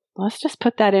 let's just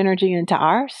put that energy into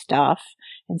our stuff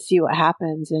and see what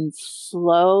happens. And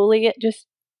slowly it just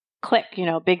clicked,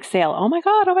 big sale. Oh my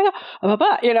God, blah, blah,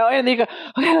 blah, and they go,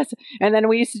 okay, and then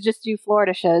we used to just do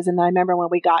Florida shows. And I remember when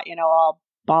we got, all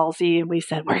ballsy, and we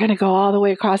said, we're going to go all the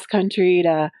way across country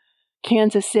to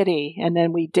Kansas City. And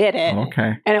then we did it.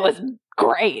 Okay. And it was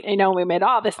great. We made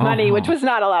all this money, which was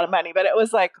not a lot of money, but it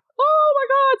was like, oh my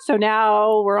God. So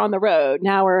now we're on the road.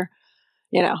 Now we're,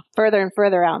 further and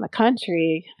further out in the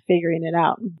country, figuring it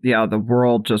out. Yeah, the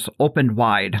world just opened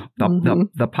wide.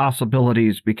 The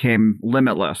possibilities became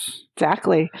limitless.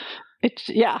 Exactly. It's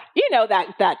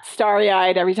that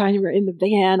starry-eyed every time you were in the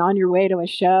van on your way to a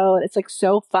show. It's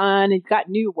so fun. You've got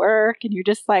new work, and you're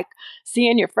just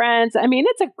seeing your friends. I mean,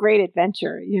 it's a great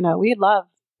adventure. We love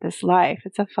this life.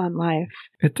 It's a fun life.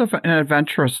 It's an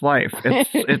adventurous life.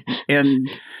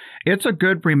 It's a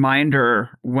good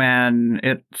reminder when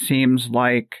it seems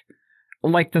like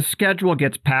the schedule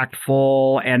gets packed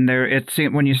full, and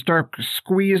when you start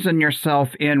squeezing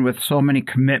yourself in with so many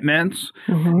commitments,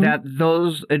 that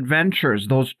those adventures,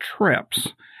 those trips,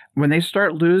 when they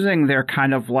start losing their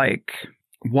kind of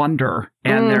wonder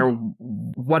and their,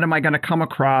 what am I going to come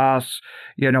across,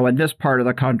 in this part of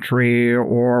the country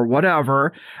or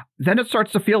whatever, then it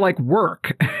starts to feel like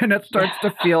work, and it starts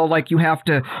to feel like you have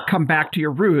to come back to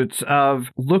your roots of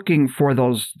looking for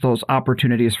those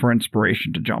opportunities for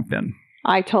inspiration to jump in.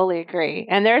 I totally agree.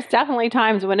 And there's definitely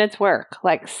times when it's work,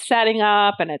 setting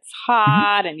up, and it's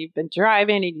hot, and you've been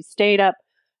driving, and you stayed up,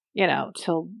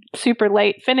 till super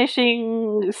late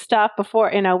finishing stuff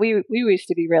before. We used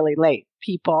to be really late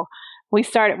people. We've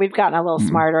gotten a little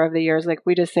smarter over the years.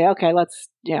 We just say, okay, let's,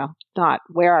 not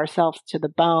wear ourselves to the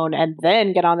bone and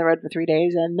then get on the road for 3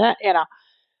 days. And that,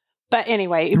 but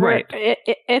anyway, right.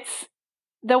 It's,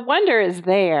 the wonder is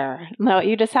there. No,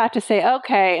 you just have to say,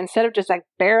 okay, instead of just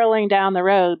barreling down the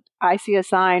road, I see a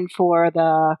sign for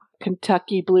the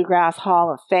Kentucky Bluegrass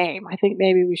Hall of Fame. I think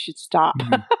maybe we should stop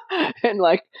and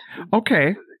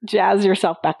okay, jazz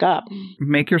yourself back up.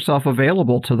 Make yourself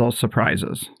available to those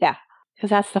surprises. Yeah,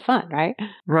 because that's the fun, right?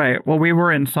 Right. Well, we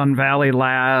were in Sun Valley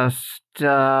last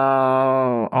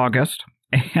August.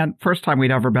 And first time we'd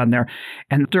ever been there.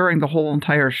 And during the whole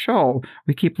entire show,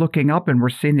 we keep looking up and we're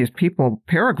seeing these people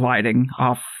paragliding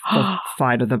off the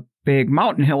side of the big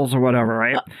mountain hills or whatever,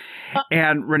 right?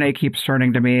 And Renee keeps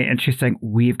turning to me and she's saying,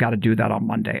 we've got to do that on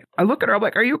Monday. I look at her, I'm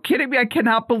like, are you kidding me? I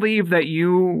cannot believe that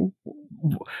you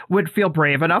would feel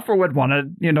brave enough or would want to,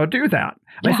 do that.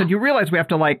 And I said, you realize we have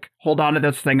to hold on to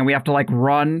this thing and we have to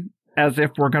run as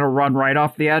if we're going to run right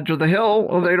off the edge of the hill,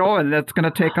 and that's going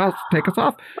to take us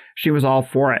off. She was all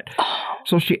for it.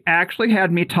 So she actually had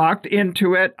me talked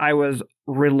into it. I was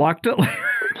reluctantly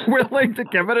willing to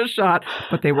give it a shot,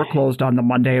 but they were closed on the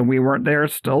Monday and we weren't there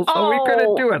still, so we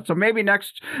couldn't do it. So maybe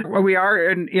we are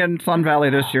in Sun Valley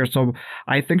this year, so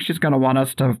I think she's going to want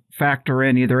us to factor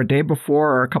in either a day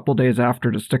before or a couple days after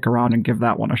to stick around and give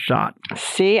that one a shot.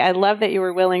 See, I love that you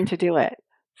were willing to do it.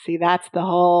 See, that's the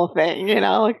whole thing,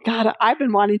 God, I've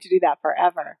been wanting to do that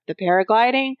forever. The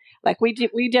paragliding, like we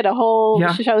did a whole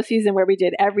show season where we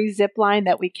did every zip line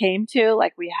that we came to.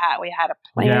 Like we had a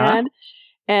plan,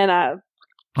 and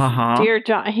dear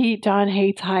John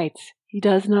hates heights. He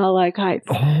does not like heights.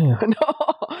 Oh, no.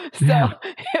 So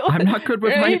I'm not good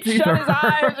with heights either. He shut his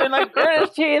eyes and grit his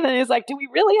teeth, and he's like, "Do we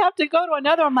really have to go to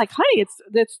another?" I'm like, "Honey, it's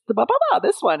the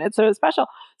this one. It's so special."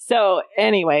 So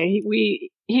anyway,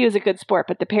 he was a good sport,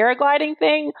 but the paragliding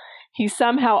thing, he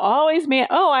somehow always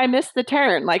I missed the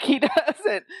turn. Like he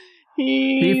doesn't.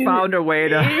 He found a way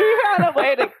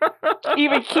to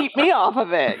even keep me off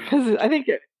of it, because I think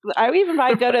even if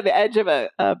I go to the edge of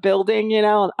a building,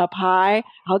 up high,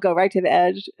 I'll go right to the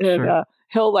edge, and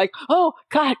he'll like, "Oh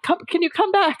God, can you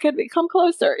come back and come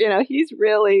closer?" He's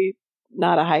really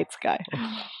not a heights guy.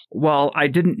 Well, I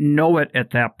didn't know it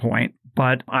at that point,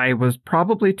 but I was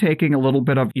probably taking a little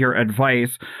bit of your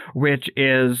advice, which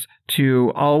is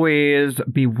to always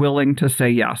be willing to say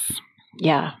yes.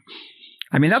 Yeah.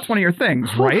 I mean, that's one of your things,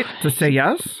 right? To say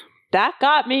yes? That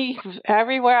got me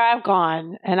everywhere I've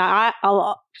gone. And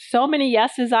so many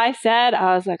yeses I said,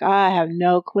 I was like, I have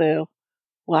no clue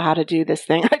how to do this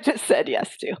thing I just said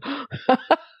yes to.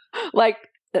 Like,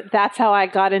 that's how I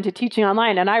got into teaching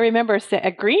online. And I remember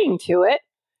agreeing to it.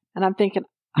 And I'm thinking,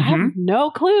 I have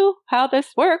no clue how this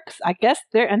works. I guess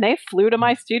and they flew to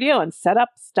my studio and set up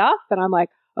stuff. And I'm like,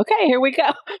 okay, here we go.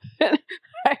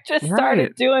 I just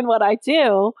started doing what I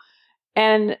do.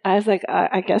 And I was like,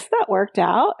 I guess that worked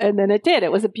out. And then it did.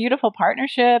 It was a beautiful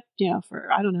partnership, for,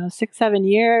 6-7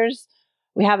 years.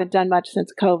 We haven't done much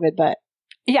since COVID, but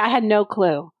I had no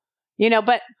clue,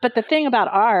 but the thing about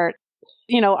art,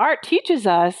 art teaches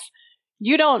us,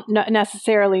 you don't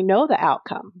necessarily know the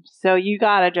outcome. So you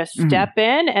got to just step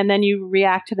in and then you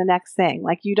react to the next thing.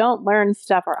 Like you don't learn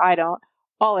stuff, or I don't,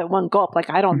 all at one gulp. Like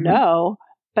I don't know,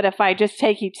 but if I just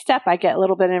take each step, I get a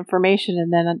little bit of information,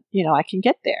 and then, I can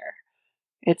get there.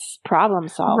 It's problem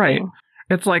solving. Right.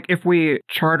 It's like if we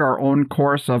chart our own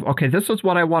course of, okay, this is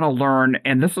what I want to learn,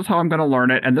 and this is how I'm going to learn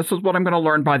it, and this is what I'm going to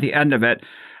learn by the end of it.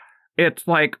 It's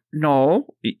like, no,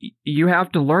 you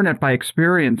have to learn it by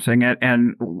experiencing it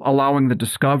and allowing the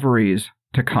discoveries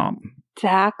to come.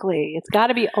 Exactly. It's got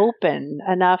to be open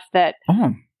enough that,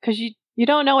 because you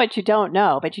don't know what you don't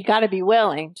know, but you got to be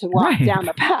willing to walk down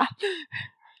the path.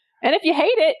 And if you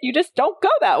hate it, you just don't go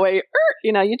that way.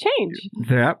 You change.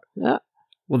 Yeah.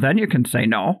 Well, then you can say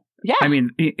no. Yeah. I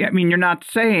mean, you're not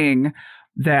saying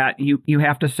that you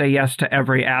have to say yes to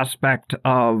every aspect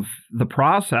of the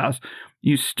process.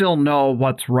 You still know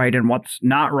what's right and what's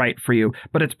not right for you,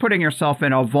 but it's putting yourself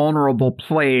in a vulnerable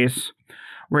place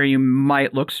where you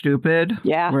might look stupid,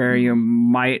 where you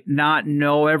might not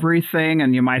know everything,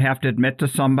 and you might have to admit to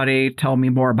somebody, tell me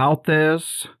more about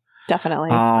this. Definitely.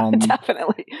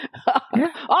 Definitely.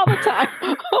 All the time.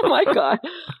 Oh my God.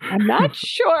 I'm not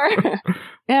sure.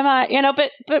 Am I,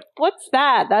 but what's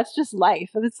that? That's just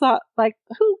life. It's not like,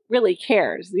 who really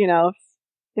cares?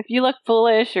 If you look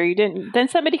foolish or you didn't, then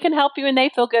somebody can help you and they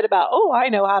feel good about, I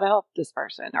know how to help this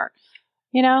person, or,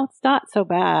 it's not so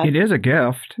bad. It is a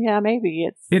gift. Yeah, maybe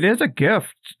it is a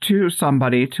gift to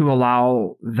somebody to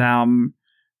allow them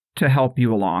to help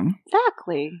you along.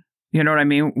 Exactly. You know what I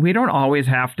mean? We don't always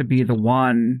have to be the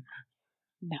one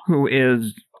who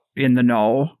is in the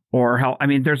know or help. I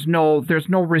mean, there's no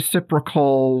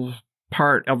reciprocal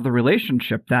part of the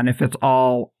relationship then if it's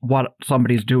all what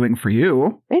somebody's doing for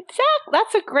you. Exactly.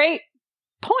 That's a great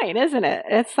point, isn't it?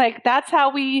 It's like, that's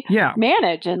how we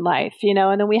manage in life, and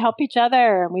then we help each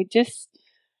other, and we just,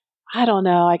 I don't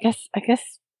know. I guess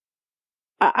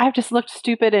I've just looked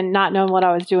stupid and not known what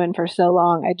I was doing for so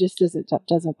long. It just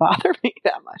doesn't bother me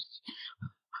that much.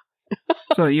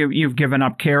 So you've given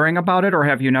up caring about it, or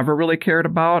have you never really cared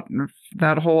about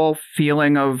that whole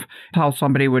feeling of how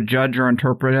somebody would judge or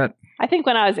interpret it? I think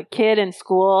when I was a kid in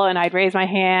school and I'd raise my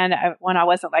hand when I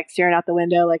wasn't like staring out the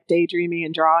window, like daydreaming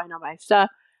and drawing on my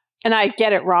stuff, and I'd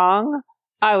get it wrong,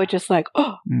 I would just like,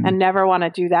 and never want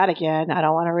to do that again. I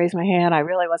don't want to raise my hand. I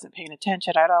really wasn't paying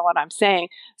attention. I don't know what I'm saying.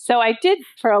 So I did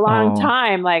for a long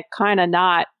time, like kind of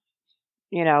not,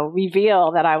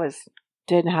 reveal that I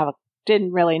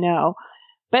didn't really know.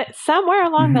 But somewhere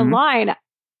along the line,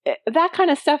 that kind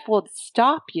of stuff will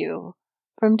stop you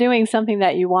from doing something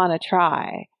that you want to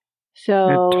try.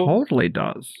 So it totally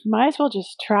does. Might as well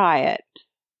just try it,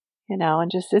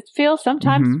 and just, it feels,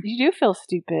 sometimes you do feel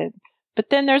stupid. But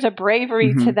then there's a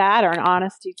bravery to that, or an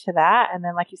honesty to that. And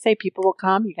then, like you say, people will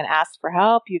come. You can ask for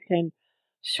help. You can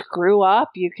screw up.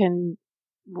 You can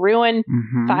ruin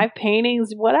 5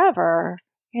 paintings, whatever.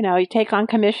 You take on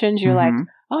commissions. You're like,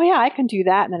 oh, yeah, I can do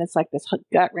that. And then it's like this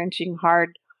gut-wrenching,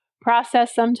 hard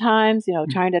process sometimes,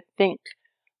 trying to think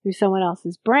through someone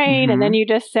else's brain. And then you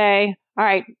just say, all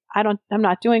right, I'm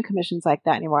not doing commissions like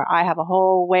that anymore. I have a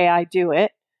whole way I do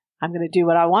it. I'm going to do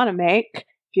what I want to make.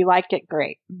 If you like it,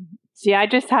 great. See, I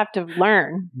just have to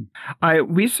learn.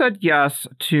 We said yes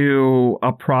to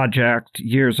a project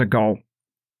years ago,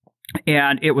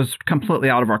 and it was completely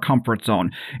out of our comfort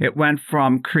zone. It went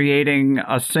from creating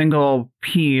a single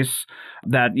piece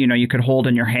that, you could hold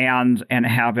in your hands and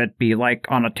have it be like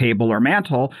on a table or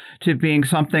mantle to being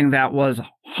something that was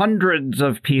hundreds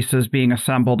of pieces being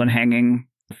assembled and hanging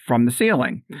from the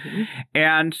ceiling.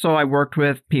 And so I worked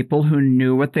with people who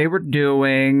knew what they were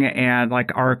doing, and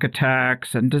like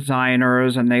architects and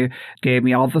designers, and they gave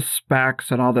me all the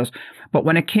specs and all this. But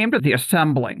when it came to the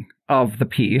assembling of the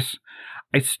piece,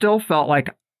 I still felt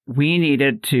like we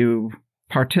needed to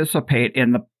participate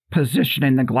in the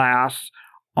positioning the glass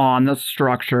on the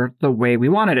structure the way we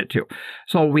wanted it to.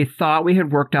 So we thought we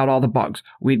had worked out all the bugs.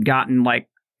 We'd gotten like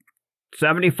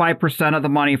 75% of the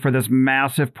money for this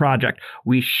massive project.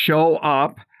 We show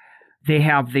up, they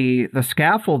have the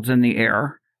scaffolds in the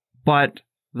air, but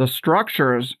the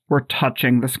structures were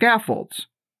touching the scaffolds.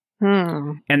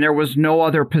 And there was no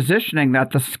other positioning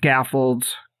that the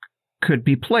scaffolds could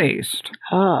be placed.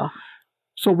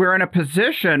 So we're in a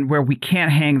position where we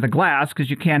can't hang the glass because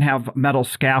you can't have metal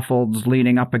scaffolds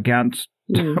leaning up against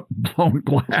blown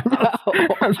glass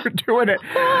as we're doing it.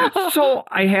 So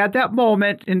I had that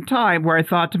moment in time where I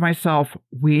thought to myself,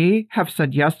 we have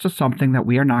said yes to something that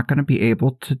we are not going to be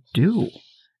able to do.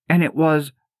 And it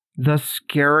was the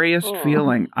scariest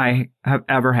feeling I have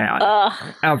ever had.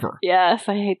 Ever. Yes,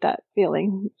 I hate that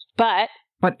feeling. But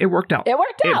it worked out. It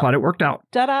worked out.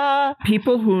 Ta-da!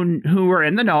 People who were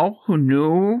in the know, who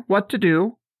knew what to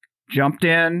do, jumped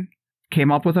in,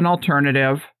 came up with an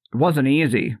alternative. It wasn't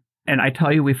easy. And I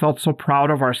tell you, we felt so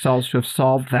proud of ourselves to have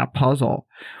solved that puzzle.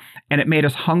 And it made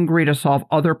us hungry to solve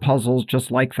other puzzles just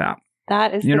like that.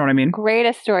 That is what I mean?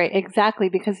 Greatest story. Exactly.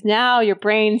 Because now your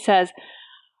brain says,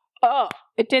 oh,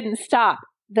 it didn't stop.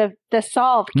 The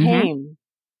solve came.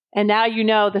 And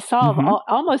now the solve,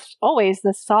 almost always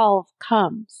the solve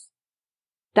comes.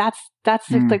 That's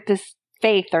like this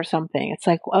faith or something. It's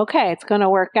like, okay, it's going to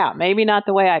work out. Maybe not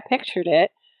the way I pictured it.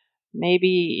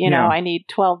 Maybe, I need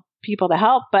 12 people to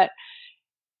help, but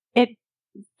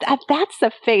that's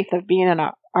the faith of being an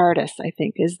artist, I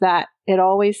think, is that it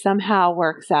always somehow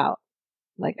works out.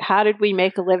 Like, how did we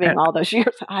make a living all those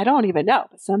years? I don't even know,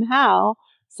 but somehow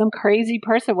some crazy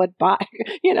person would buy,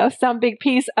 some big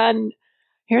piece and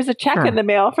here's a check in the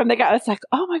mail from the guy. It's like,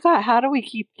 oh my God, how do we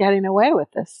keep getting away with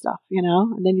this stuff,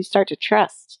 And then you start to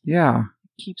trust. Yeah.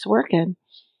 It keeps working.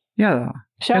 Yeah.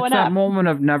 Showing it's up. that moment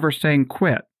of never saying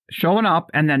quit. Showing up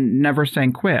and then never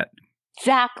saying quit.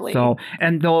 Exactly. So,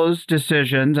 and those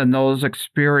decisions and those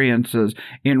experiences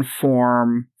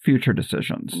inform future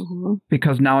decisions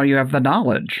because now you have the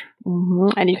knowledge.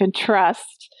 And you can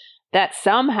trust that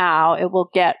somehow it will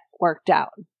get worked out.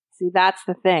 See, that's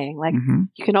the thing. Like,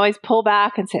 you can always pull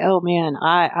back and say, oh man,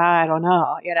 I don't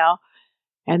know,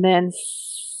 and then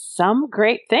some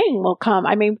great thing will come.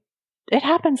 I mean, it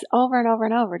happens over and over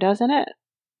and over, doesn't it?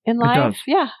 In life? It does.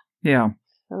 Yeah. Yeah.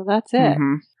 So that's it.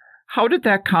 How did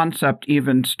that concept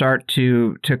even start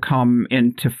to come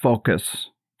into focus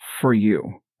for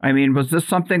you? I mean, was this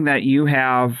something that you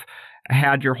have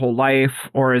had your whole life,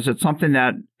 or is it something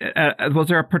that, was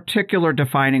there a particular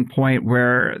defining point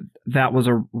where that was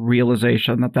a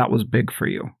realization that was big for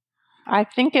you? I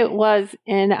think it was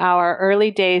in our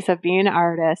early days of being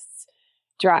artists.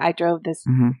 I drove this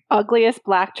ugliest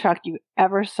black truck you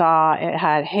ever saw. It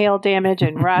had hail damage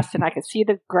and rust, and I could see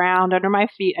the ground under my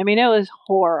feet. I mean, it was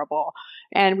horrible.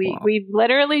 And we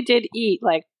literally did eat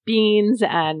like beans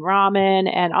and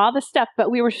ramen and all this stuff,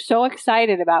 but we were so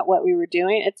excited about what we were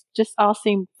doing. It just all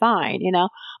seemed fine,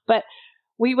 But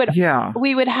we would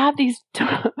have these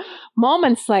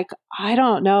moments like, I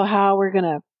don't know how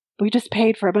we just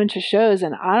paid for a bunch of shows,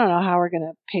 and I don't know how we're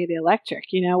gonna pay the electric.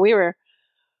 We were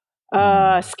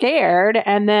scared,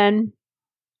 and then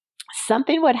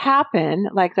something would happen,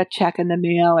 like a check in the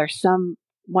mail, or some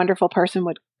wonderful person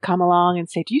would come along and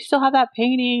say, do you still have that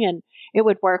painting? And it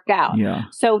would work out. Yeah.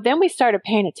 So then we started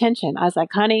paying attention. I was like,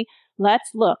 honey, let's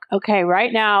look. Okay,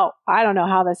 right now, I don't know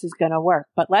how this is going to work,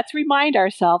 but let's remind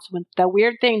ourselves when the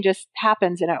weird thing just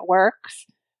happens and it works,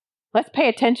 let's pay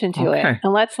attention to it,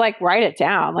 and let's like write it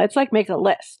down. Let's like make a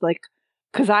list, like,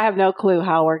 because I have no clue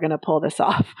how we're going to pull this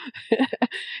off.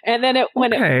 And then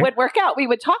when it would work out, we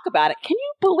would talk about it. Can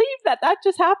you believe that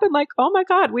just happened? Like, oh my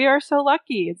God, we are so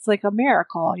lucky. It's like a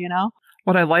miracle,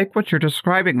 What I like what you're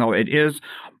describing, though, it is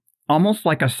almost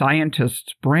like a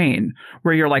scientist's brain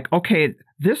where you're like, okay,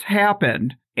 this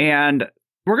happened And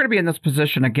we're going to be in this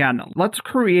position again. Let's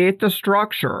create the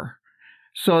structure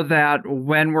so that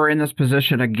when we're in this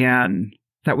position again,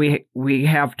 that we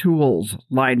have tools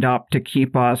lined up to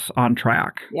keep us on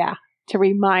track. Yeah, to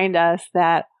remind us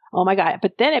that, oh my God.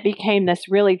 But then it became this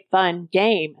really fun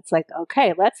game. It's like,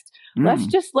 okay, let's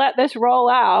just let this roll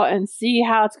out and see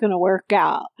how it's going to work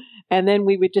out. And then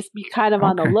we would just be kind of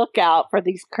on the lookout for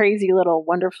these crazy little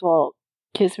wonderful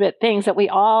kismet things that we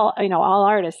all, all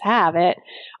artists have it,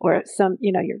 or some,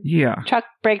 your truck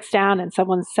breaks down and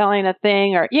someone's selling a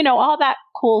thing, or, all that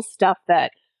cool stuff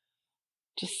that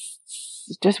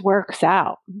just works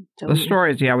out. So the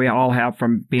stories, we all have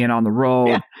from being on the road.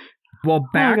 Yeah. Well,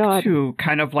 back to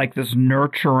kind of like this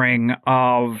nurturing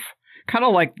of kind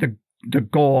of like the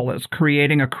goal is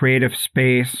creating a creative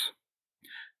space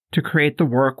to create the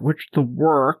work, which the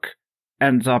work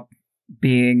ends up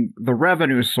being the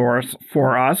revenue source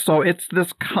for us. So it's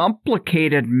this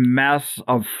complicated mess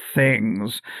of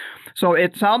things. So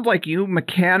it sounds like you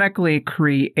mechanically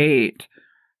create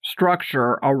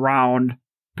structure around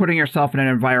putting yourself in an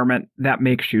environment that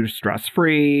makes you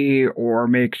stress-free or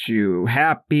makes you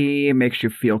happy, makes you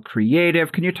feel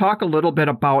creative. Can you talk a little bit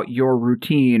about your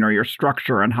routine or your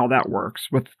structure and how that works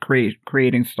with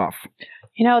creating stuff?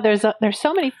 There's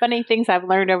so many funny things I've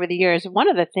learned over the years. One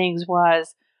of the things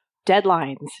was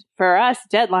deadlines. For us,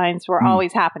 deadlines were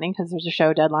always happening because there's a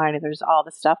show deadline and there's all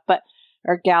the stuff,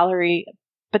 or gallery.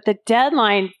 But the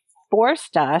deadline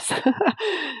forced us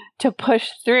to push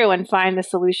through and find the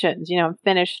solutions, and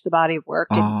finish the body of work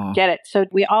and get it. So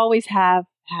we always have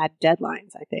had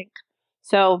deadlines, I think.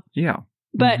 So,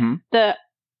 but the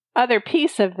other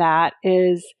piece of that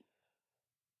is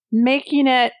making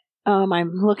it,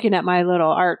 I'm looking at my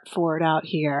little art for it out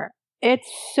here. It's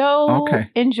so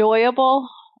enjoyable.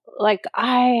 Like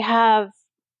I have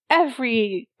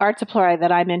every art supply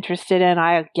that I'm interested in,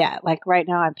 I get. Like right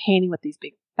now I'm painting with these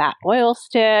big fat oil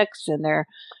sticks and they're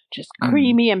just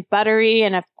creamy and buttery.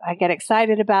 And if I get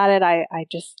excited about it, I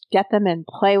just get them and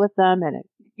play with them. And,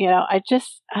 I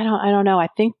don't know. I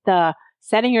think the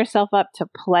setting yourself up to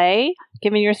play,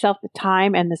 giving yourself the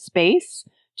time and the space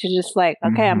to just like,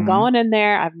 okay, I'm going in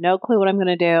there. I have no clue what I'm going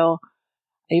to do.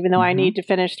 Even though I need to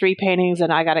finish 3 paintings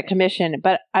and I got a commission,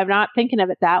 but I'm not thinking of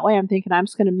it that way. I'm thinking I'm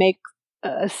just going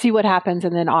to see what happens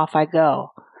and then off I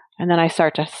go. And then I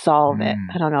start to solve it.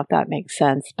 I don't know if that makes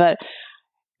sense, but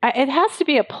it has to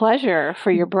be a pleasure for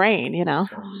your brain,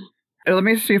 Let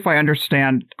me see if I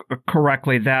understand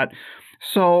correctly that.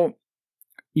 So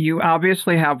you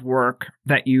obviously have work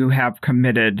that you have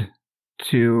committed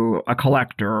to a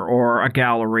collector or a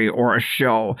gallery or a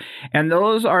show. And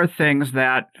those are things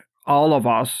that all of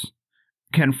us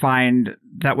can find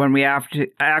that when we have to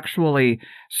actually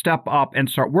step up and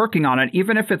start working on it,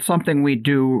 even if it's something we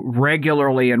do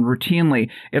regularly and routinely,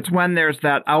 it's when there's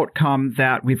that outcome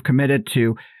that we've committed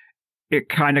to, it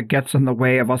kind of gets in the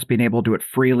way of us being able to do it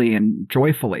freely and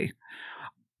joyfully.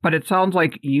 But it sounds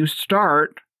like you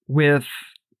start with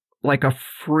like a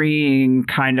freeing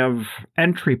kind of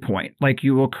entry point. Like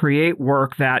you will create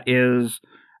work that is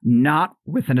not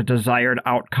within a desired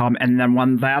outcome, and then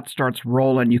when that starts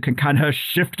rolling, you can kind of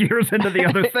shift gears into the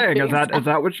other thing. Is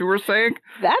that what you were saying?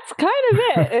 That's kind of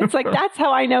it. It's like that's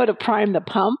how I know to prime the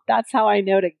pump. That's how I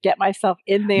know to get myself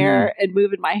in there and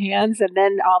moving my hands, and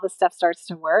then all the stuff starts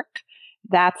to work.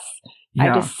 I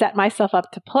just set myself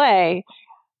up to play,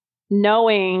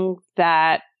 knowing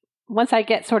that once I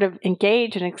get sort of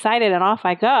engaged and excited and off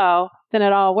I go, then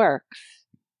it all works.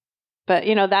 But,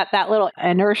 that little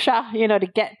inertia, to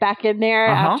get back in there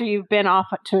after you've been off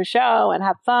to a show and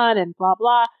have fun and blah,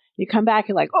 blah. You come back,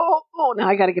 you're like, oh, now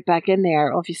I got to get back in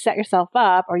there. Or if you set yourself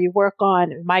up or you work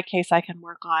on, in my case, I can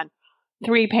work on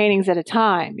 3 paintings at a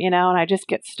time, and I just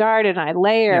get started and I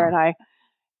layer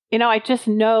and I just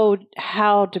know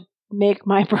how to make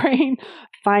my brain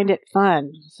find it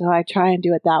fun. So I try and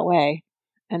do it that way.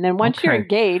 And then once you're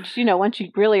engaged, once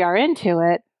you really are into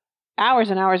it,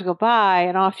 hours and hours go by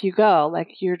and off you go. Like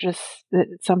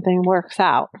something works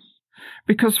out.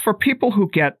 Because for people who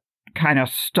get kind of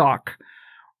stuck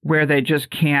where they just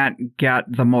can't get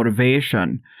the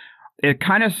motivation, it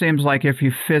kind of seems like if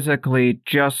you physically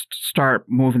just start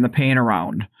moving the paint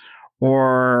around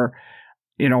or,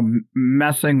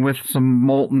 messing with some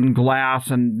molten glass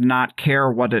and not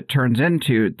care what it turns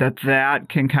into, that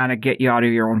can kind of get you out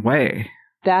of your own way.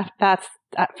 That's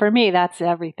for me, that's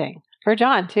everything. For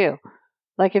John, too.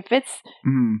 Like, if it's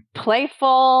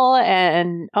playful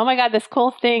and, oh my God, this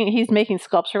cool thing, he's making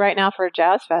sculpture right now for a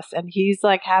Jazz Fest, and he's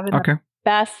like having the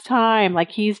best time.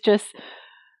 Like, he's just,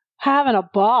 having a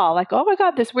ball. Like, oh my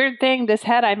God, this weird thing, this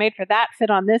head I made for that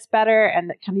fit on this better.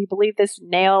 And can you believe this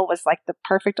nail was like the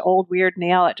perfect old weird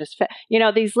nail? It just fit.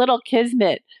 These little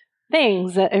kismet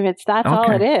things. That's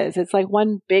all it is. It's like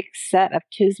one big set of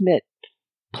kismet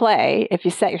play if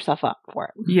you set yourself up for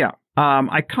it. Yeah.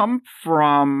 I come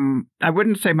from, I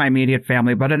wouldn't say my immediate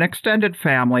family, but an extended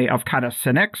family of kind of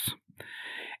cynics.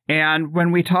 And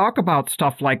when we talk about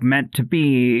stuff like meant to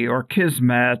be or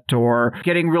kismet or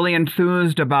getting really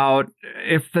enthused about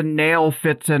if the nail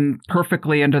fits in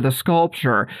perfectly into the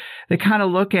sculpture, they kind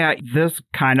of look at this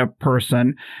kind of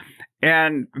person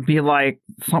and be like,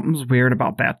 something's weird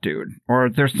about that dude, or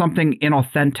there's something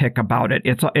inauthentic about it.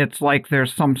 It's like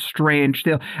there's some strange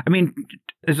deal. I mean,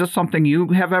 is this something you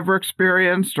have ever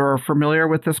experienced or familiar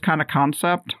with this kind of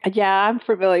concept? Yeah, I'm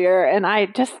familiar. And I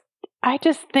just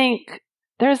think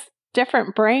there's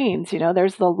different brains.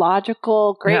 There's the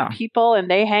logical great people, and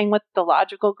they hang with the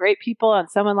logical great people, and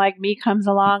someone like me comes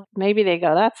along, maybe they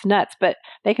go, that's nuts, but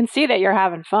they can see that you're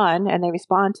having fun and they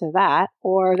respond to that,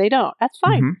 or they don't. That's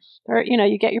fine. Mm-hmm. Or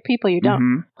you get your people, you don't.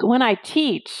 Mm-hmm. When I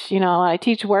teach, I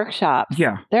teach workshops,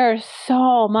 there's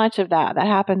so much of that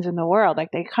happens in the world. Like,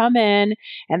 they come in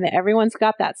and everyone's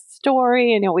got that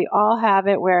story, and we all have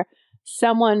it where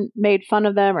someone made fun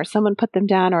of them, or someone put them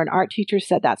down, or an art teacher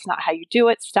said, that's not how you do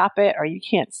it, stop it, or you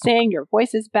can't sing, your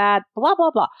voice is bad, blah, blah,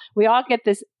 blah. We all get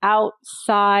this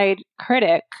outside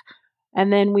critic,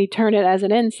 and then we turn it as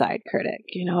an inside critic.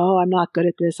 Oh, I'm not good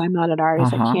at this, I'm not an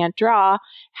artist, I can't draw.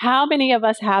 How many of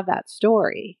us have that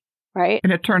story? Right.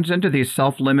 And it turns into these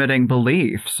self-limiting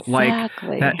beliefs, exactly.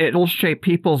 Like that it'll shape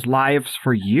people's lives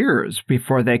for years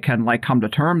before they can come to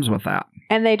terms with that.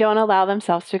 And they don't allow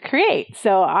themselves to create.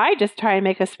 So I just try and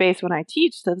make a space when I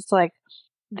teach. So it's like,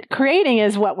 creating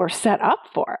is what we're set up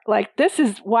for. Like, this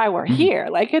is why we're here.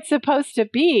 Like, it's supposed to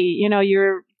be,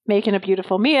 you're making a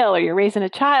beautiful meal, or you're raising a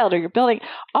child, or you're building.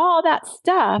 All that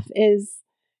stuff is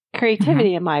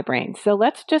creativity in my brain. So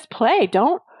let's just play.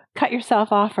 Don't cut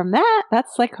yourself off from that.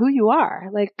 That's like who you are.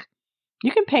 Like,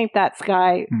 you can paint that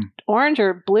sky orange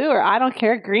or blue, or I don't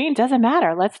care, green, doesn't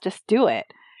matter. Let's just do it.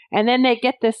 And then they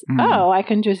get this, oh, I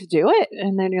can just do it.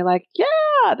 And then you're like,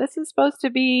 yeah, this is supposed to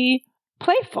be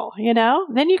playful,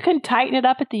 Then you can tighten it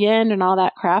up at the end and all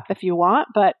that crap if you want,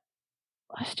 but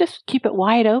let's just keep it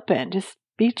wide open. Just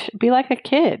be like a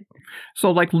kid.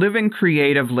 So living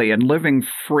creatively and living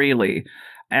freely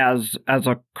as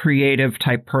a creative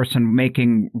type person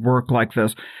making work like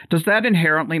this, does that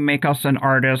inherently make us an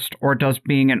artist, or does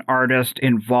being an artist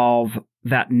involve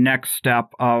that next step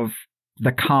of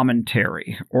the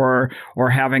commentary or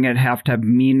having it have to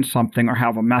mean something or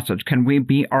have a message? Can we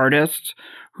be artists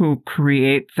who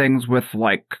create things with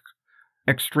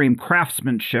extreme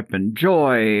craftsmanship and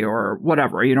joy or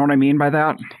whatever? You know what I mean by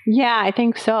that? Yeah, I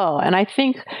think so. And I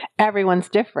think everyone's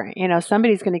different.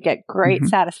 Somebody's going to get great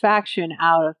satisfaction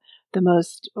out of the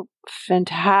most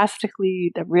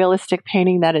fantastically, the realistic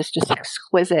painting that is just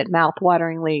exquisite,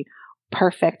 mouth-wateringly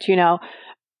perfect,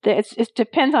 It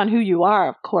depends on who you are,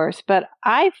 of course, but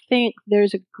I think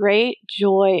there's a great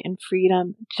joy and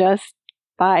freedom just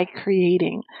by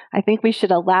creating. I think we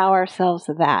should allow ourselves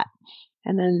that.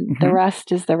 And then the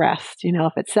rest is the rest.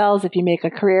 If it sells, if you make a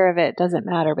career of it, doesn't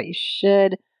matter, but you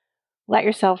should let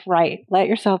yourself write, let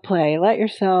yourself play, let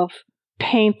yourself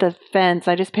paint the fence.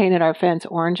 I just painted our fence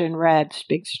orange and red,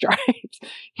 big stripes.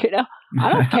 I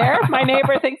don't care if my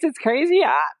neighbor thinks it's crazy.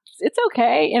 It's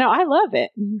okay. I love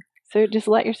it. So just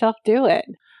let yourself do it.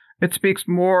 It speaks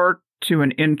more to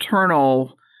an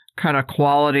internal kind of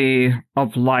quality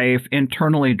of life,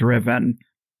 internally driven,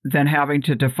 than having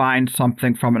to define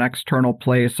something from an external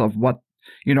place of what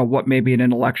maybe an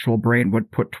intellectual brain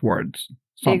would put towards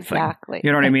something. Exactly.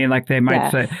 You know what I mean? Like they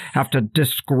might say, have to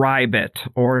describe it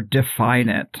or define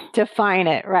it. Define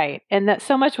it, right. And that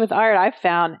so much with art I've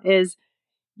found is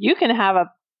you can have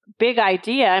a big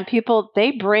idea, and people,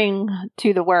 they bring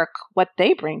to the work what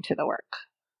they bring to the work.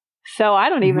 So I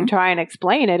don't even try and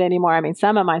explain it anymore. I mean,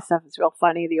 some of my stuff is real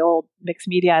funny. The old mixed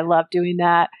media, I love doing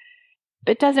that.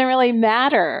 It doesn't really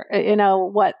matter,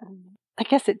 what, I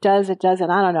guess it does, it doesn't.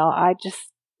 I don't know.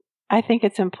 I think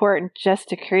it's important just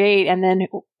to create, and then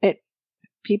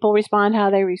people respond how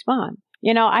they respond.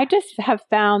 I just have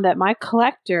found that my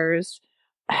collectors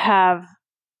have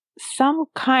some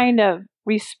kind of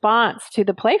response to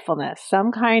the playfulness,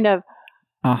 some kind of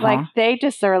they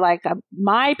just are like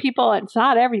my people. It's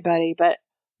not everybody, but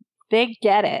they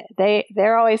get it.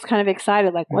 They're always kind of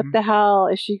excited, like, what the hell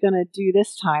is she going to do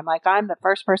this time? Like, I'm the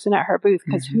first person at her booth,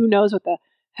 because who knows what the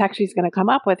heck she's going to come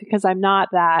up with, because I'm not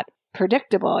that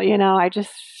predictable. I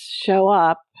just show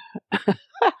up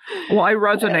Well, I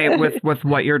resonate with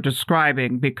what you're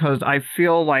describing because I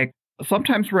feel like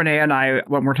sometimes Renee and I,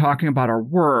 when we're talking about our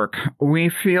work, we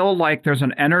feel like there's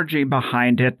an energy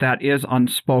behind it that is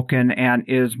unspoken and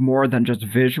is more than just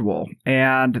visual.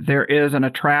 And there is an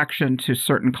attraction to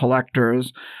certain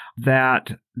collectors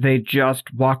that they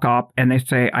just walk up and they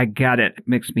say, I get it. It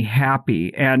makes me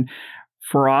happy. And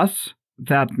for us,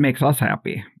 that makes us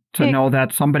happy to know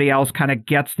that somebody else kind of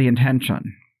gets the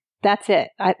intention. That's it.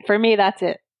 For me, that's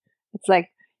it. It's like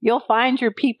you'll find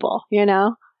your people,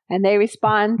 and they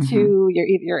respond to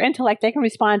your intellect. They can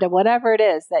respond to whatever it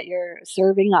is that you're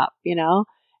serving up,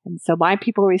 And so my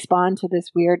people respond to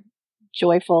this weird,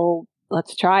 joyful,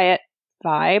 let's try it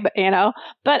vibe,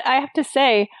 But I have to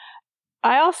say,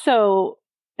 I also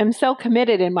am so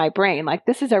committed in my brain. Like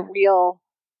this is a real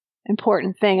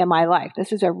important thing in my life.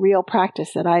 This is a real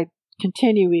practice that I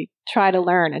continually try to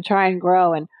learn and try and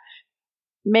grow and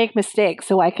make mistakes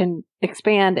so I can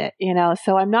expand it,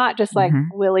 So I'm not just like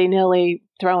willy-nilly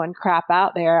throwing crap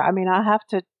out there. I mean, I have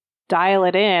to dial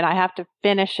it in. I have to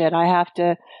finish it. I have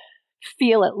to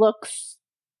feel it looks,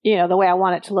 the way I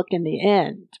want it to look in the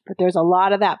end. But there's a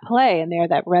lot of that play in there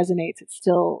that resonates. It's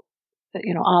still,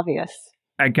 obvious.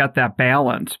 I get that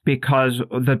balance because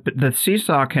the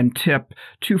seesaw can tip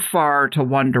too far to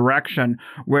one direction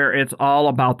where it's all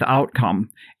about the outcome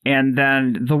and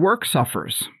then the work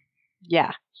suffers.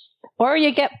 Yeah. Or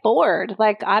you get bored.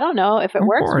 Like, I don't know if it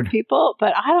works for people,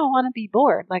 but I don't want to be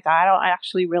bored. Like, I don't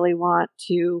actually really want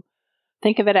to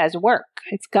think of it as work.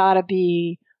 It's got to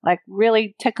be like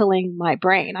really tickling my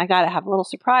brain. I got to have little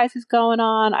surprises going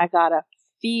on. I got to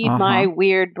feed my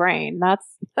weird brain. That's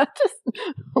just,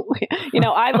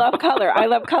 I love color. I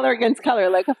love color against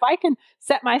color. Like if I can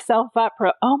set myself up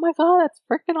for, oh my God, that's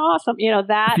freaking awesome.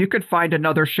 That. If you could find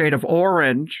another shade of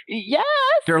orange. Yes.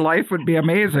 Your life would be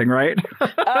amazing, right?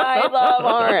 I love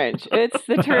orange. It's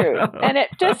the truth. And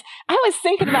I was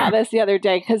thinking about this the other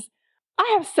day because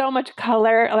I have so much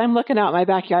color and I'm looking out my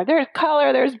backyard. There's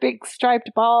color. There's big striped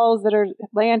balls that are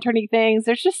lanterny things.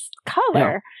 There's just color.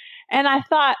 Yeah. And I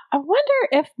thought, I wonder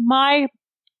if my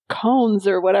cones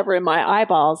or whatever in my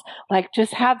eyeballs, like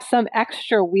just have some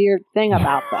extra weird thing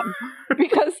about them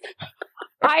because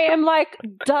I am like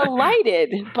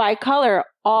delighted by color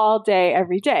all day,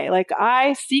 every day. Like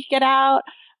I seek it out.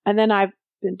 And then I've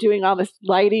been doing all this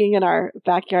lighting in our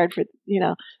backyard for,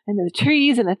 and the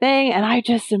trees and the thing. And I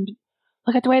just am,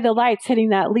 look at the way the light's hitting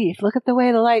that leaf. Look at the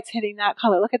way the light's hitting that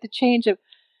color. Look at the change of,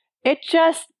 it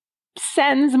just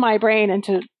sends my brain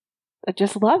into, I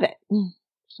just love it.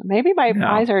 So maybe my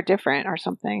eyes are different or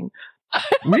something.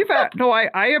 I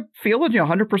am feeling you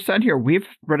 100% here.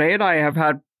 Renee and I have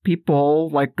had people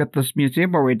like at this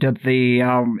museum where we did the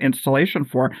installation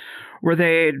for, where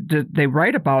they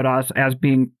write about us as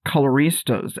being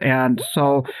coloristas. And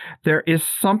so there is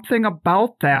something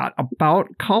about that,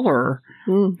 about color.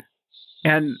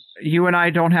 And you and I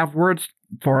don't have words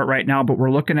for it right now, but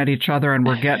we're looking at each other and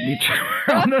we're getting each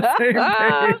other on the same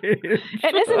page.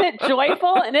 And isn't it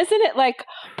joyful? And isn't it like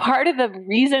part of the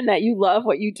reason that you love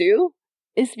what you do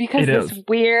is because this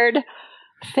weird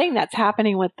thing that's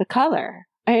happening with the color.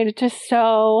 I mean, it's just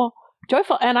so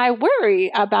joyful. And I worry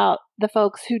about the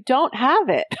folks who don't have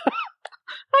it.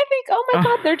 I think, oh my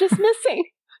God, they're just missing.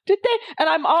 Did they? And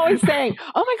I'm always saying,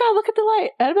 oh my God, look at the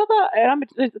light. And blah, blah. And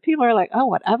people are like, oh,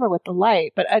 whatever with the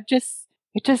light. But it just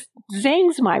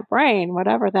zings my brain,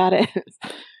 whatever that is.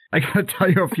 I got to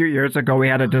tell you, a few years ago, we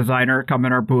had a designer come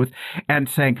in our booth and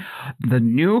saying, the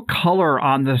new color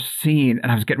on the scene,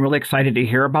 and I was getting really excited to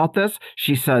hear about this.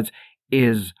 She says,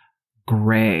 is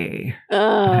gray.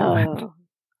 Oh. And I went,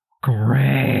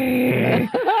 gray.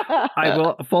 I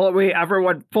will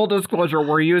full disclosure,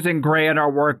 we're using gray in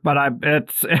our work, but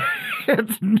it's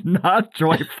not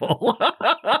joyful.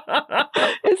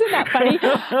 Isn't that funny?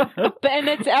 And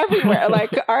it's everywhere.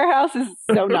 Like our house is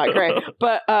so not gray,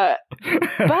 but the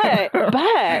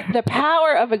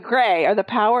power of a gray or the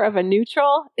power of a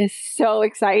neutral is so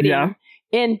exciting.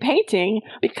 In painting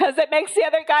because it makes the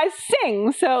other guys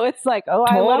sing. So it's like, oh,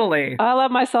 totally. I love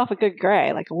myself a good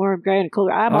gray, like a warm gray and a cool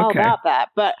gray. I'm all about that.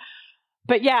 But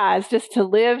yeah, it's just to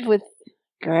live with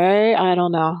gray. I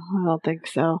don't know. I don't think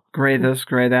so. Gray this,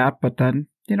 gray that. But then,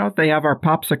 if they have our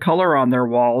pops of color on their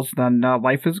walls, then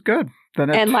life is good.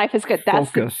 And life is good.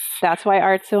 That's why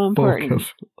art's so important.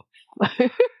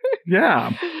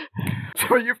 Yeah.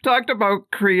 So you've talked about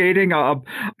creating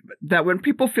that when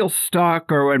people feel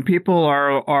stuck or when people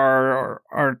are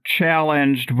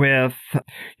challenged with,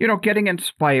 getting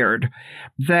inspired,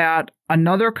 that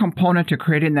another component to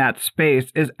creating that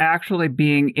space is actually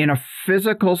being in a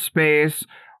physical space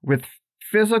with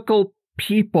physical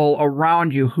people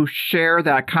around you who share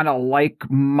that kind of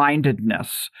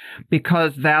like-mindedness,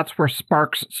 because that's where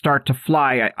sparks start to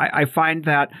fly. I find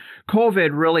that COVID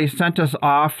really sent us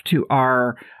off to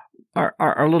our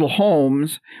little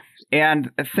homes,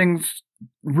 and things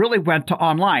really went to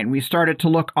online. We started to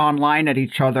look online at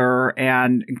each other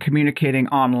and communicating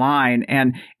online,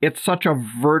 and it's such a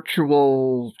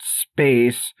virtual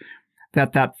space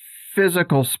that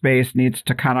physical space needs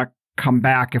to kind of come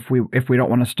back if we don't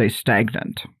want to stay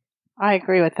stagnant. I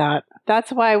agree with that.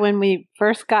 That's why when we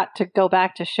first got to go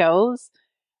back to shows,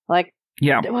 like,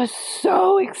 it was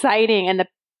so exciting, and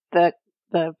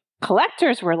the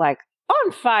collectors were like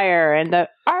on fire, and the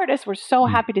artists were so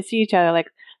happy to see each other. Like,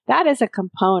 that is a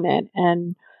component.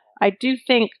 And I do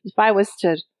think if I was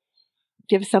to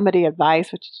give somebody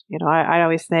advice, which, I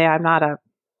always say I'm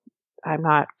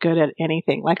not good at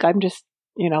anything. Like, I'm just,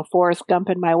 Forrest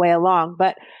Gumping my way along.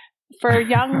 But for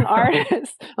young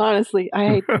artists, honestly,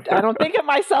 I don't think of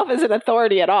myself as an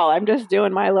authority at all. I'm just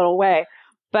doing my little way.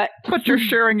 But you're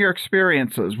sharing your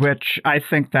experiences, which I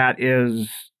think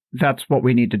that's what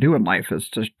we need to do in life, is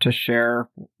to share.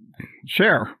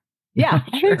 Yeah,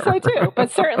 I think so too.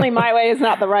 But certainly my way is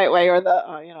not the right way, or the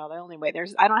only way.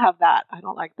 I don't have that. I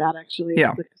don't like that, actually.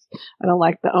 Yeah. I don't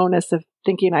like the onus of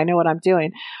thinking I know what I'm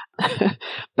doing.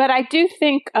 But I do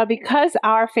think because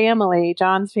our family,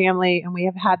 John's family, and we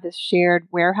have had this shared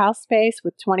warehouse space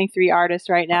with 23 artists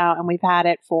right now, and we've had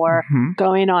it for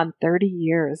going on 30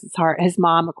 years. It's hard. His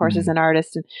mom, of course, is an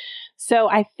artist. And so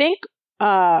I think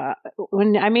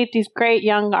when I meet these great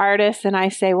young artists and I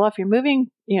say, well, if you're moving,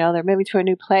 they're moving to a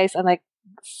new place, I'm like,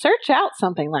 search out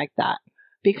something like that,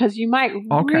 because you might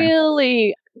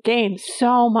really gain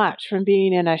so much from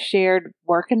being in a shared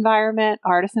work environment,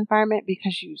 artist environment,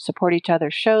 because you support each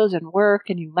other's shows and work,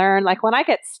 and you learn. Like, when I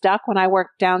get stuck, when I work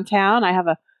downtown, I have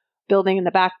a building in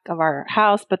the back of our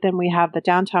house, but then we have the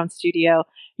downtown studio.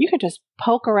 You can just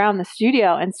poke around the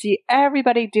studio and see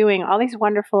everybody doing all these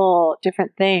wonderful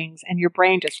different things, and your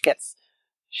brain just gets,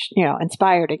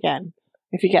 inspired again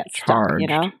if you get stuck,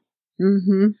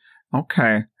 Mm-hmm.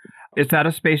 Okay. Is that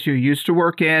a space you used to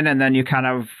work in, and then you kind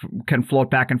of can float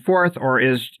back and forth, or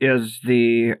is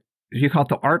you call it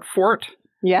the art fort?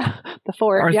 Yeah, the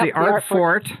fort. Or is the art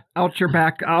fort out your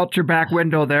back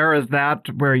window there? Is that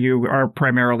where you are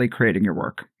primarily creating your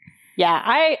work? Yeah,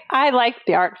 I like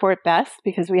the art fort best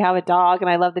because we have a dog, and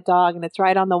I love the dog, and it's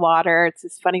right on the water. It's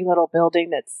this funny little building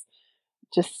that's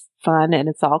just fun, and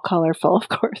it's all colorful, of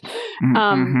course.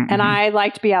 And I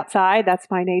like to be outside. That's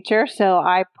my nature. So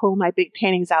I pull my big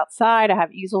paintings outside. I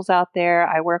have easels out there.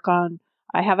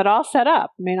 I have it all set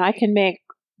up. I mean, I can make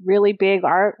really big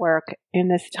artwork in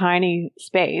this tiny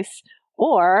space,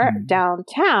 or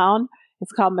downtown.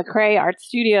 It's called McCrae Art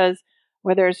Studios,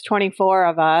 where there's 24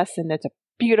 of us, and it's a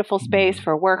beautiful space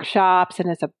for workshops, and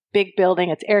it's a big building.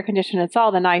 It's air conditioned. It's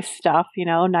all the nice stuff,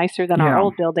 nicer than our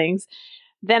old buildings.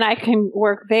 Then I can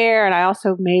work there. And I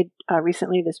also made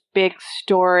recently this big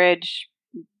storage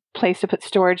place to put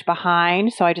storage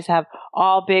behind. So I just have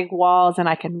all big walls, and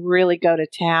I can really go to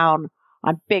town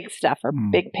on big stuff or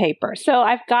big paper. So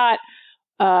I've got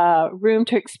room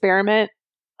to experiment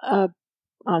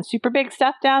on super big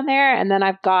stuff down there. And then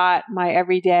I've got my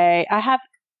everyday. I have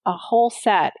a whole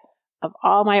set of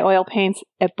all my oil paints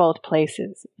at both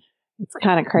places. It's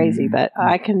kind of crazy, but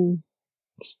I can,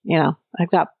 I've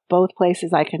got both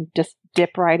places I can just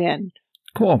dip right in.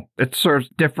 Cool. It serves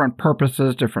different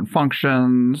purposes, different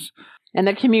functions. And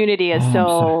the community is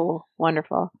so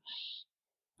wonderful.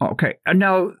 Okay.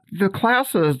 Now, the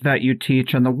classes that you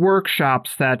teach and the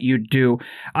workshops that you do,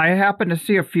 I happen to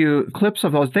see a few clips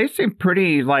of those. They seem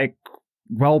pretty,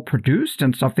 well produced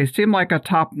and stuff. They seem like a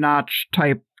top-notch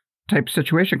type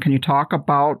situation. Can you talk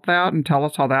about that and tell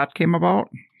us how that came about?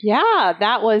 Yeah,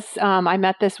 that was, I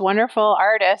met this wonderful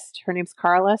artist. Her name's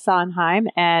Carla Sondheim,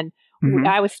 and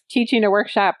I was teaching a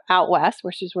workshop out west,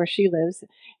 which is where she lives,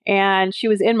 and she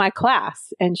was in my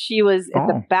class, and she was at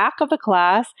the back of the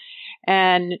class,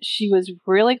 and she was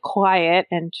really quiet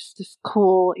and just this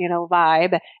cool,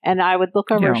 vibe. And I would look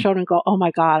over her shoulder and go, oh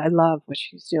my God, I love what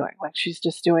she's doing. Like, she's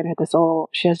just doing it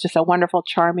she has just a wonderful,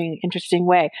 charming, interesting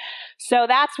way. So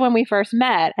that's when we first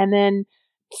met. And then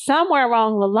somewhere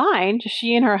along the line,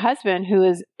 she and her husband, who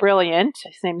is brilliant,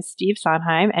 his name is Steve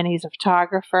Sondheim, and he's a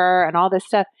photographer and all this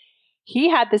stuff.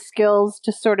 He had the skills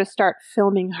to sort of start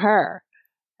filming her.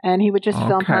 And he would just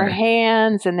film her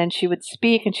hands, and then she would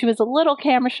speak. And she was a little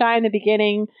camera shy in the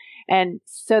beginning. And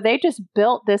so they just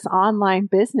built this online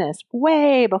business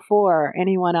way before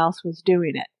anyone else was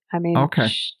doing it. I mean,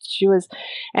 she was,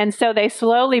 and so they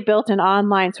slowly built an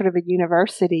online sort of a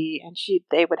university, and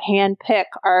they would hand pick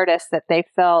artists that they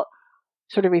felt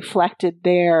sort of reflected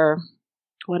their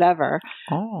whatever.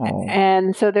 Oh.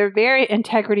 And so they're very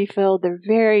integrity filled. They're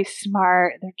very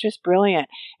smart. They're just brilliant.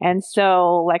 And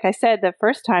so, like I said, the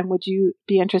first time, would you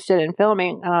be interested in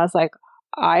filming? And I was like,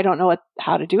 I don't know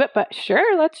how to do it, but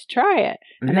sure, let's try it.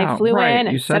 And they flew in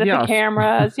and set up the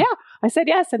cameras. Yeah, I said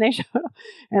yes, and they showed up.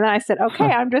 And I said, okay,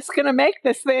 I'm just going to make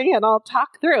this thing and I'll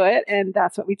talk through it. And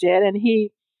that's what we did. And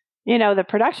he, the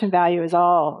production value is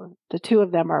all, the two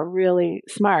of them are really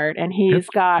smart. And he's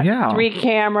got 3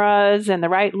 cameras and the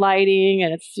right lighting,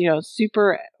 and it's,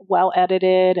 super well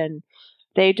edited. And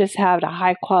they just have a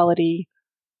high quality,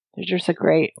 they're just a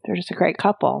great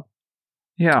couple.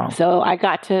 Yeah. So I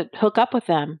got to hook up with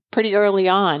them pretty early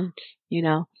on,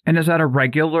 And is that a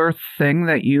regular thing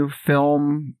that you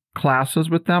film classes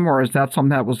with them, or is that something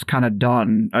that was kind of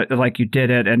done, like you did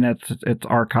it and it's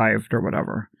archived or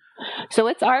whatever? So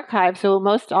it's archived. So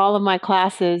most all of my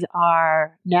classes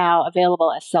are now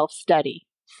available as self-study.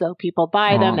 So people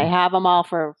buy them, they have them all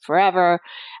for forever.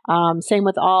 Same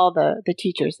with all the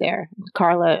teachers there,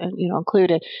 Carla,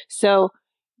 included. So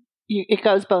it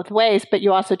goes both ways, but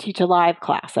you also teach a live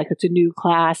class, like it's a new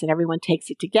class and everyone takes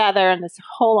it together, and this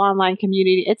whole online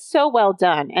community. It's so well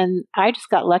done. And I just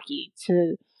got lucky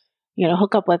to,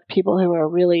 hook up with people who are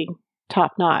really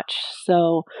top notch.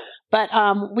 So, but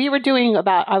I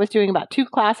was doing about 2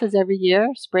 classes every year,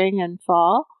 spring and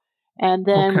fall. And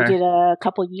then we did a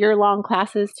couple year-long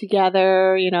classes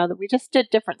together, that we just did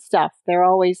different stuff. They're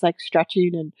always like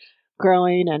stretching and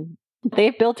growing, and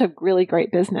they've built a really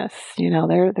great business.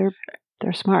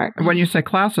 They're smart. When you say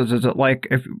classes, is it like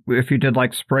if you did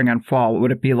like spring and fall,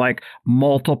 would it be like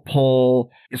multiple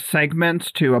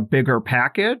segments to a bigger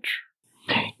package?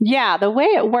 Yeah, the way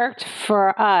it worked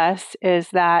for us is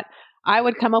that I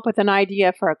would come up with an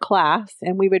idea for a class,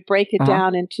 and we would break it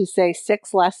down into, say,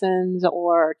 6 lessons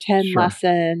or 10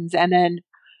 lessons. And then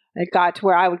it got to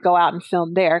where I would go out and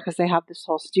film there because they have this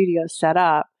whole studio set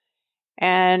up.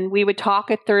 And we would talk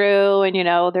it through, and,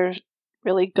 they're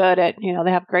really good at,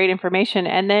 they have great information.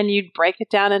 And then you'd break it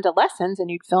down into lessons, and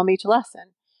you'd film each lesson.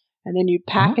 And then you'd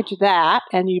package that,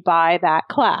 and you buy that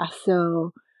class.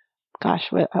 So,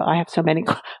 gosh, I have so many.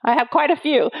 I have quite a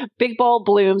few. Big Bold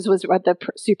Blooms was the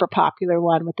super popular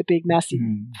one with the big messy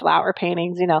flower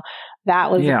paintings.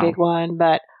 That was a big one.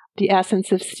 But The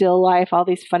Essence of Still Life, all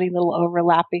these funny little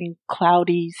overlapping,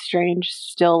 cloudy, strange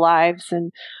still lives.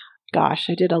 And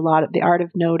gosh, I did a lot of The Art of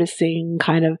Noticing,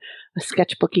 kind of a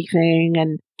sketchbooky thing.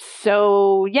 And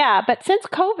so, yeah, but since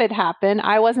COVID happened,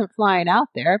 I wasn't flying out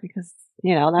there because,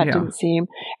 that didn't seem.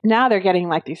 Now they're getting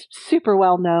like these super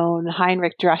well-known,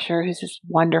 Heinrich Drescher, who's this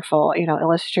wonderful,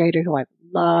 illustrator who I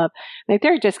love. Like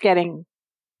they're just getting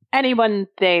anyone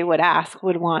they would ask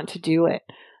would want to do it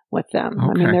with them.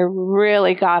 I mean, they're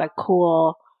really got a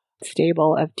cool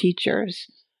stable of teachers.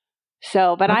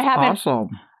 So, but I haven't. Awesome.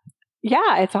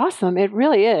 Yeah, it's awesome. It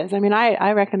really is. I mean,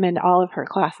 I recommend all of her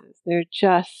classes.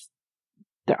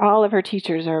 All of her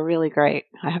teachers are really great,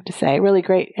 I have to say, really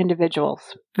great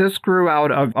individuals. This grew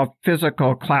out of a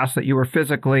physical class that you were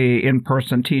physically in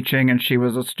person teaching, and she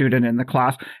was a student in the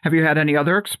class. Have you had any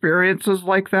other experiences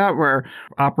like that where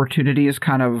opportunities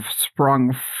kind of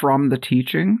sprung from the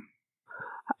teaching?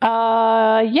 Yeah,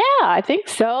 I think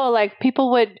so. Like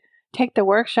people would take the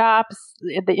workshops,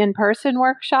 the in-person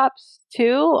workshops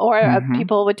too, or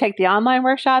people would take the online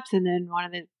workshops, and then one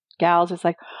of the gals is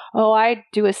like, oh, I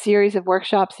do a series of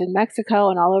workshops in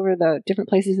Mexico and all over the different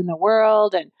places in the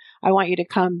world, and I want you to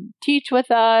come teach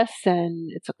with us.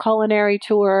 And it's a culinary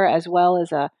tour as well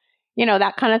as a,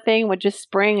 that kind of thing would just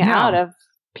spring out of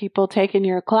people taking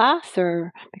your class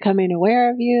or becoming aware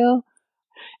of you.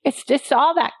 It's just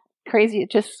all that crazy.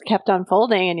 It just kept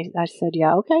unfolding, and I said,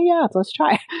 let's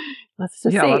try. Let's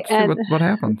just see. Let's see what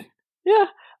happened. Yeah.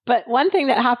 But one thing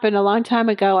that happened a long time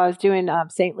ago, I was doing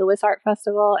St. Louis Art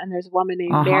Festival, and there's a woman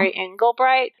named Mary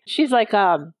Engelbright. She's like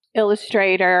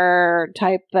illustrator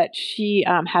type, but she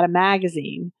had a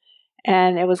magazine,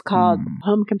 and it was called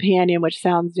Home Companion, which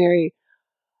sounds very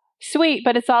sweet,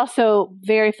 but it's also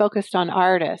very focused on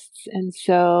artists. And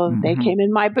so they came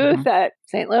in my booth at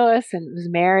St. Louis, and it was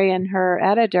Mary and her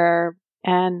editor,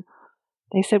 and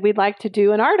they said, we'd like to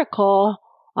do an article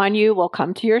on you. We'll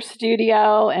come to your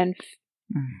studio and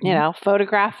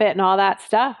photograph it and all that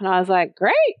stuff. And I was like,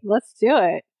 great, let's do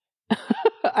it.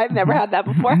 I've never had that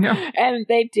before. And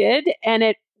they did. And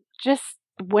it just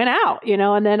went out,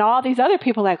 and then all these other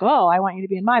people like, oh, I want you to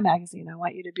be in my magazine. I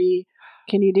want you to be,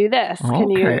 can you do this? Can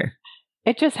you?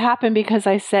 It just happened because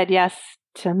I said yes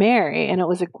to Mary, and it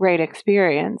was a great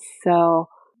experience. So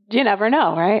you never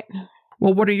know, right?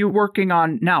 Well, what are you working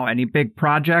on now? Any big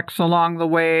projects along the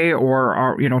way,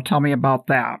 or tell me about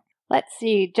that? Let's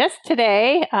see. Just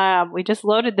today, we just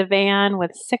loaded the van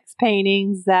with 6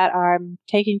 paintings that I'm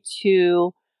taking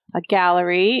to a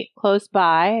gallery close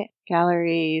by,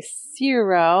 Gallery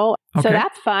 0. Okay. So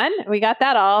that's fun. We got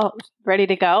that all ready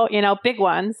to go. Big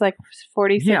ones like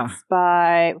 46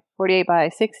 by 48 by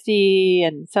 60,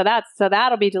 and so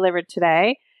that'll be delivered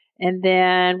today. And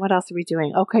then what else are we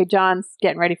doing? Okay, John's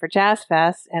getting ready for Jazz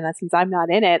Fest, and since I'm not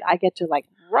in it, I get to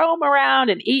roam around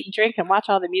and eat and drink and watch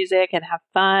all the music and have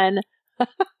fun.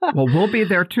 Well, we'll be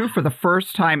there too for the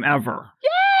first time ever.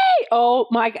 Yay! Oh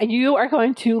my, you are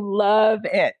going to love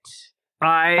it.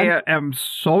 I am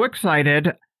so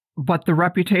excited, but the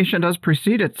reputation does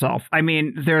precede itself. I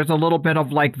mean, there's a little bit of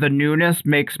the newness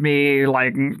makes me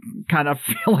kind of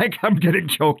feel like I'm getting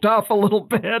choked off a little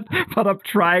bit, but I'm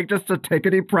trying just to take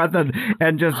a deep breath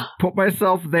and just put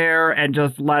myself there and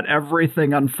just let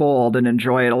everything unfold and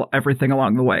enjoy everything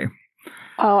along the way.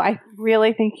 Oh, I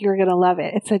really think you're going to love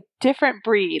it. It's a different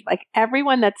breed.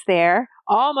 Everyone that's there,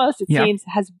 almost it seems,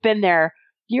 has been there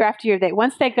year after year.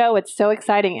 Once they go, it's so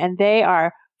exciting, and they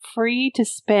are free to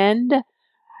spend.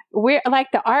 We're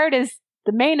the art is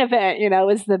the main event,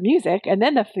 is the music, and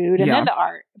then the food, and then the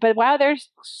art. But while they're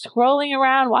scrolling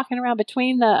around, walking around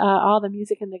between the all the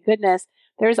music and the goodness,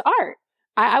 there's art.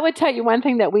 I would tell you one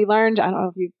thing that we learned. I don't know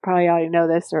if you probably already know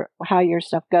this or how your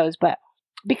stuff goes, but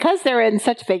because they're in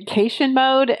such vacation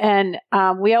mode, and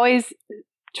we always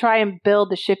try and build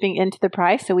the shipping into the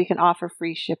price so we can offer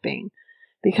free shipping,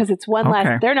 because it's one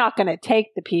less. They're not going to take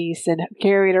the piece and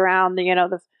carry it around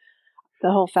the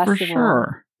whole festival. For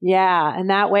sure. Yeah,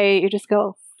 and that way you just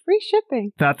go free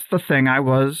shipping. That's the thing I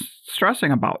was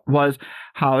stressing about, was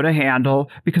how to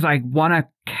handle, because I want to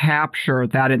capture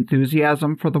that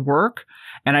enthusiasm for the work,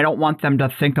 and I don't want them to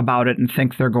think about it and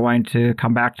think they're going to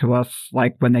come back to us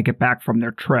when they get back from their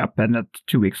trip and it's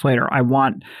 2 weeks later. I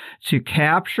want to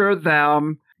capture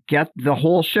them, get the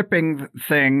whole shipping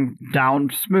thing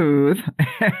down smooth,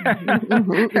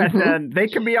 and then they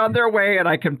can be on their way, and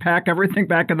I can pack everything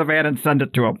back in the van and send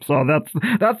it to them. So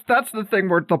that's the thing,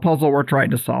 the puzzle we're trying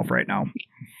to solve right now.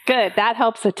 Good. That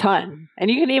helps a ton.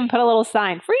 And you can even put a little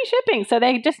sign, free shipping, so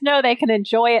they just know they can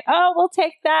enjoy it. Oh, we'll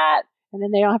take that. And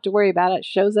then they don't have to worry about it. It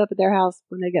shows up at their house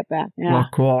when they get back. Yeah. Well,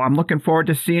 cool. I'm looking forward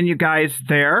to seeing you guys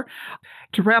there.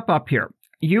 To wrap up here,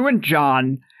 you and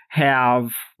John have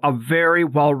a very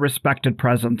well-respected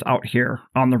presence out here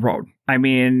on the road. I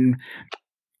mean,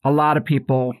 a lot of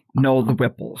people know the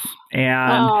Whipples.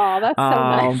 And that's so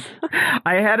nice.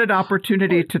 I had an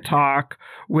opportunity to talk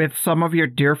with some of your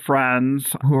dear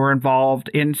friends who are involved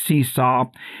in Seesaw.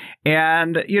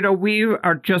 And, we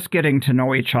are just getting to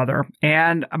know each other.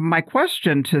 And my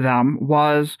question to them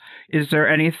was, is there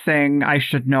anything I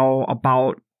should know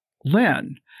about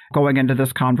Lynn going into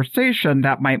this conversation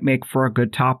that might make for a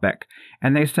good topic?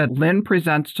 And they said, Lynn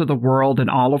presents to the world in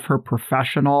all of her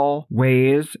professional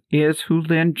ways is who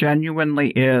Lynn genuinely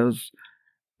is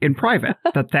in private.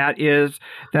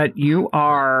 that you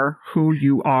are who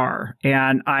you are.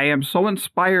 And I am so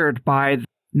inspired by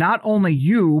not only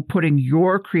you putting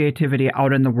your creativity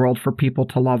out in the world for people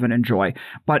to love and enjoy,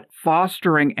 but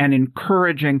fostering and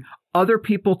encouraging other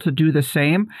people to do the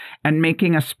same and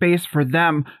making a space for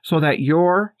them so that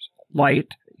your light,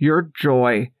 your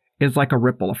joy is like a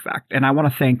ripple effect. And I want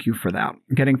to thank you for that,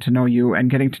 getting to know you and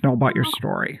getting to know about your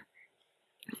story.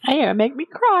 Hey, make me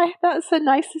cry. That's the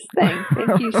nicest thing.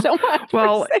 Thank you so much.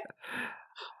 Well,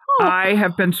 I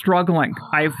have been struggling.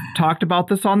 I've talked about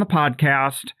this on the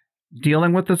podcast,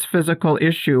 dealing with this physical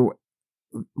issue.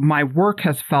 My work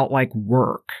has felt like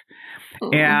work.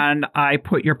 And I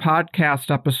put your podcast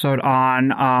episode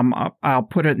on. I'll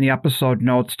put it in the episode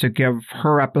notes to give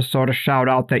her episode a shout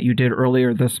out that you did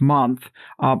earlier this month.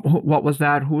 What was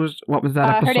that? What was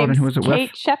that episode? Her name's and who was it with?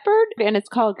 Kate Shepard, and it's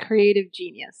called Creative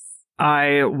Genius.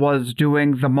 I was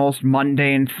doing the most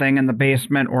mundane thing in the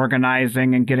basement,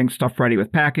 organizing and getting stuff ready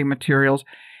with packing materials,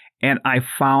 and I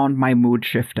found my mood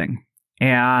shifting,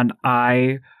 and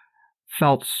I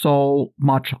felt so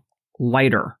much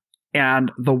lighter.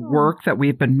 And the work that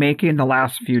we've been making the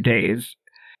last few days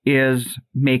is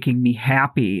making me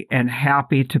happy and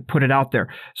happy to put it out there.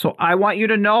 So I want you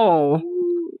to know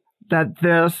that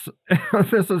this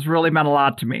has really meant a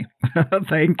lot to me.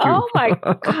 Thank you. Oh my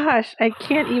gosh. I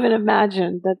can't even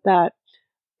imagine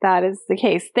that is the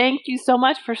case. Thank you so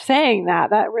much for saying that.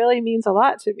 That really means a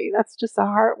lot to me. That's just a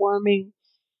heartwarming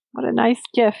What a nice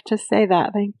gift to say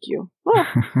that. Thank you. Oh,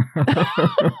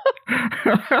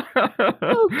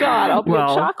 oh God, I'll be a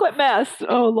chocolate mess.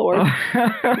 Oh, Lord.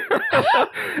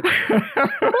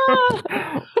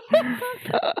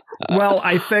 Well,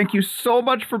 I thank you so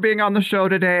much for being on the show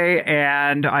today,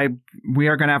 and we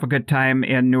are going to have a good time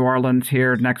in New Orleans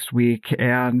here next week,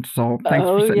 and so thanks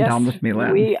for sitting down with me,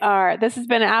 Lynn. We are. This has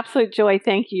been an absolute joy.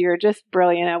 Thank you. You're just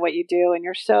brilliant at what you do, and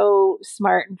you're so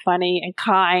smart and funny and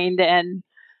kind, and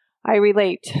I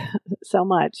relate so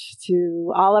much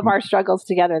to all of our struggles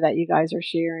together that you guys are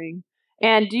sharing.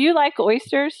 And do you like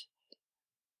oysters?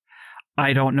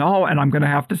 I don't know, and I'm going to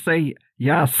have to say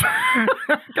yes,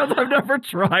 because I've never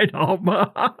tried them.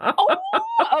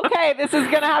 Okay, this is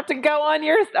going to have to go on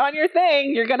your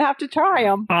thing. You're going to have to try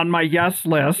them. On my yes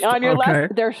list. On your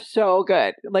list, they're so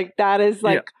good. Like, that is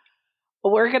like,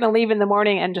 we're going to leave in the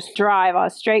morning and just drive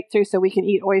straight through so we can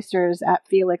eat oysters at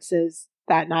Felix's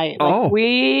that night. Like,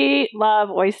 we love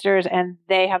oysters, and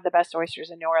they have the best oysters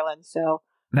in New Orleans. So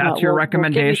that's your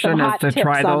recommendation, is to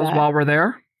try those while we're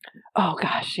there? Oh,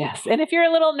 gosh, yes. And if you're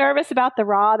a little nervous about the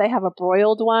raw, they have a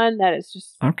broiled one that is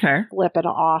just flipping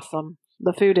awesome.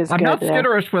 The food is good. I'm not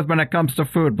skitterish when it comes to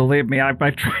food, believe me. I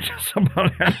try just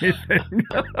about anything.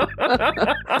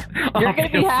 You're going to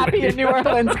be happy in New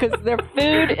Orleans because their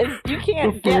food is, you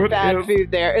can't get bad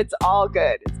food there. It's all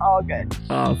good. It's all good.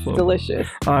 Awesome. It's delicious.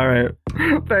 All right.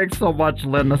 Thanks so much,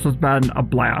 Lynn. This has been a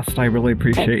blast. I really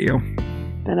appreciate you.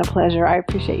 Been a pleasure. I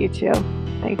appreciate you too.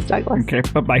 Thanks, Douglas. Okay,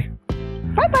 bye-bye.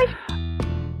 Bye-bye.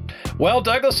 Well,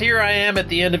 Douglas, here I am at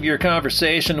the end of your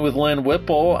conversation with Lynn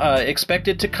Whipple,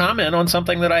 expected to comment on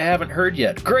something that I haven't heard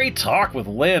yet. Great talk with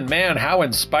Lynn. Man, how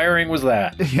inspiring was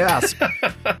that? Yes.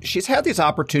 She's had these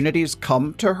opportunities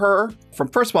come to her from,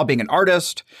 first of all, being an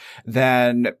artist.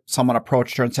 Then someone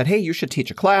approached her and said, hey, you should teach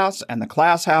a class. And the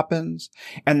class happens.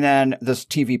 And then this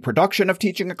TV production of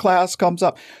teaching a class comes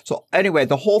up. So anyway,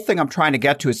 the whole thing I'm trying to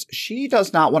get to is she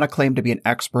does not want to claim to be an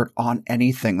expert on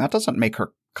anything. That doesn't make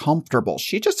her comfortable.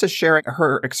 She just is sharing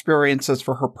her experiences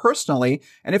for her personally.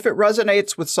 And if it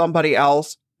resonates with somebody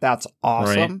else, that's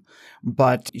awesome. Right.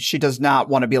 But she does not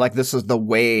want to be like, this is the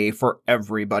way for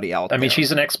everybody out there. I mean,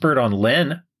 she's an expert on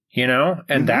Lynn, you know,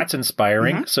 and that's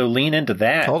inspiring. So lean into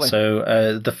that. Totally.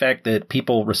 So the fact that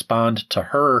people respond to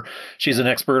her, she's an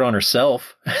expert on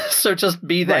herself. So just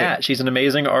be that. Right. She's an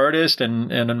amazing artist and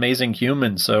an amazing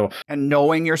human. So, and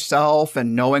knowing yourself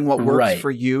and knowing what works for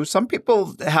you. Some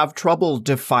people have trouble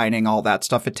defining all that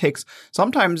stuff. It takes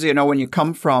sometimes, you know, when you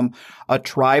come from a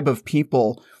tribe of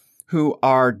people who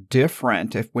are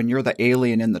different, when you're the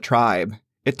alien in the tribe,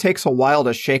 it takes a while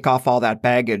to shake off all that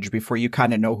baggage before you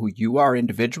kind of know who you are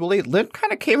individually. Lynn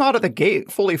kind of came out of the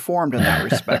gate fully formed in that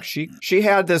respect. She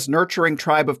had this nurturing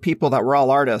tribe of people that were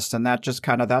all artists, and that just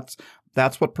kind of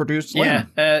that's what produced Lynn.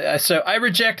 Yeah. So I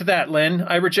reject that, Lynn.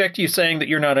 I reject you saying that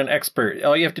you're not an expert.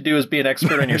 All you have to do is be an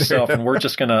expert on yourself, and we're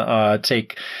just going to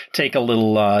take a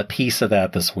little piece of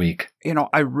that this week. You know,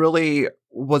 I really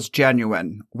was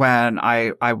genuine when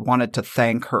I wanted to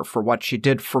thank her for what she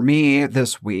did for me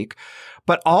this week.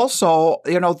 But also,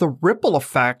 you know, the ripple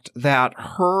effect that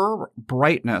her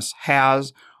brightness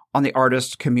has on the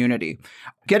artist community.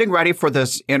 Getting ready for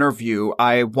this interview,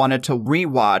 I wanted to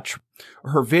rewatch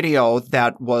her video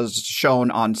that was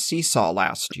shown on Seesaw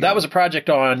last year. That was a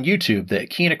project on YouTube that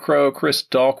Keena Crow, Chris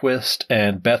Dahlquist,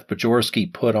 and Beth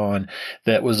Bajorski put on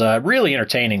that was really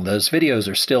entertaining. Those videos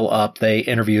are still up. They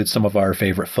interviewed some of our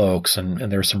favorite folks,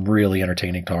 and there's some really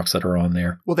entertaining talks that are on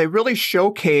there. Well, they really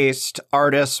showcased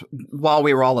artists while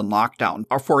we were all in lockdown,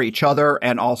 for each other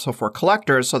and also for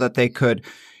collectors, so that they could,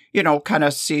 you know, kind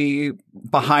of see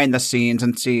behind the scenes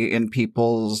and see in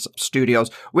people's studios,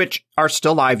 which are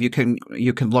still live. You can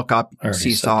look up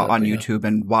Seesaw on YouTube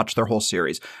and watch their whole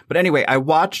series. But anyway, I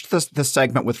watched this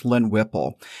segment with Lynn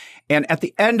Whipple, and at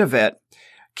the end of it,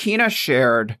 Keena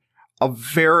shared a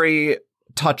very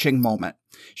touching moment.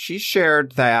 She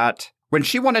shared that when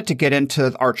she wanted to get into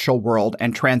the art show world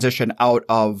and transition out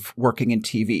of working in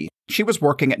TV, she was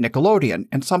working at Nickelodeon,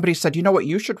 and somebody said, you know what,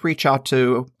 you should reach out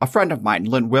to a friend of mine,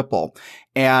 Lynn Whipple,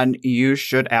 and you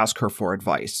should ask her for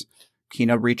advice.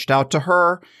 Keena reached out to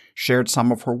her, shared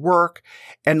some of her work,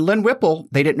 and Lynn Whipple,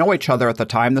 they didn't know each other at the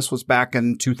time. This was back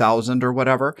in 2000 or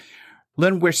whatever.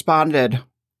 Lynn responded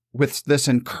with this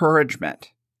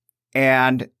encouragement,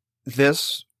 and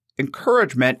this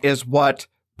encouragement is what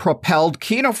propelled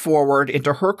Keena forward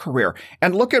into her career.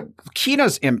 And look at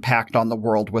Keena's impact on the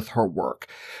world with her work.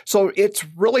 So it's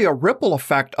really a ripple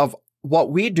effect of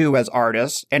what we do as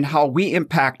artists and how we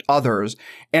impact others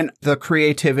and the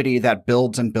creativity that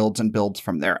builds and builds and builds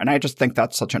from there. And I just think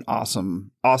that's such an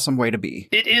awesome way to be.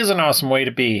 It is an awesome way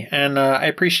to be. And I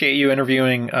appreciate you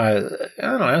interviewing, I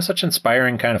don't know, such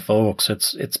inspiring kind of folks.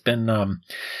 It's been,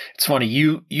 it's funny.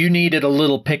 You needed a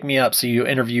little pick me up. So you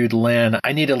interviewed Lynn.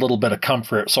 I need a little bit of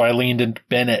comfort. So I leaned into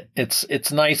Bennett.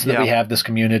 It's nice that we have this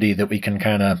community that we can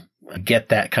kind of get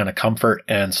that kind of comfort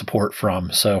and support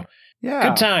from. So yeah.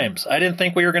 Good times. I didn't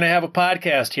think we were going to have a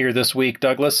podcast here this week,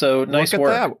 Douglas, so nice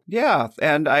work. That. Yeah,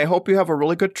 and I hope you have a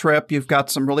really good trip. You've got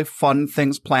some really fun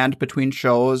things planned between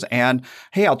shows, and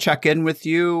hey, I'll check in with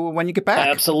you when you get back.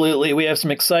 Absolutely. We have some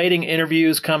exciting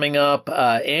interviews coming up.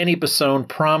 Annie Bassone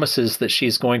promises that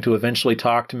she's going to eventually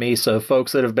talk to me, so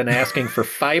folks that have been asking for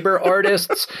fiber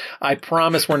artists, I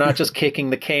promise we're not just kicking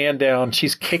the can down.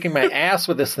 She's kicking my ass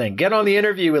with this thing. Get on the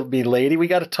interview with me, lady. We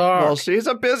got to talk. Well, she's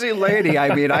a busy lady.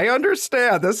 I mean, I understand.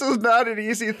 This is not an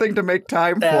easy thing to make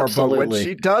time for, Absolutely. But when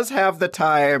she does have the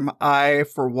time, I,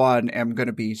 for one, am going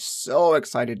to be so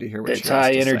excited to hear what she has to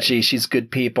high say. energy. She's good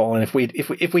people, and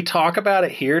if we talk about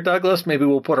it here, Douglas, maybe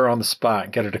we'll put her on the spot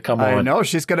and get her to come on. I know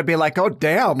she's going to be like, "Oh,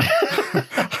 damn,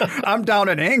 I'm down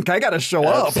in ink. I got to show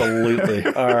up." Absolutely.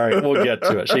 All right, we'll get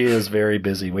to it. She is very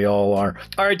busy. We all are.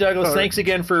 All right, Douglas. Thanks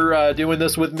again for doing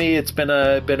this with me. It's been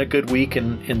a good week,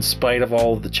 in spite of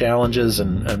all of the challenges,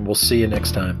 and we'll see you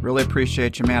next time. Really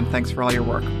appreciate you, man. Thanks for all your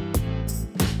work.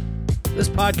 This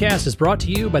podcast is brought to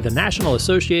you by the National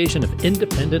Association of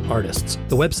Independent Artists.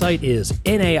 The website is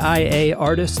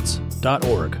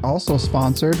naiaartists.org. Also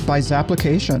sponsored by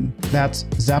Zapplication. That's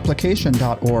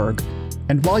zapplication.org.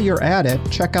 And while you're at it,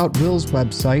 check out Will's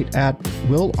website at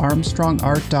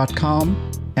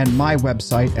willarmstrongart.com and my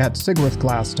website at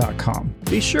sigwithglass.com.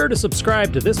 Be sure to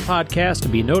subscribe to this podcast to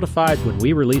be notified when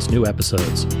we release new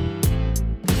episodes.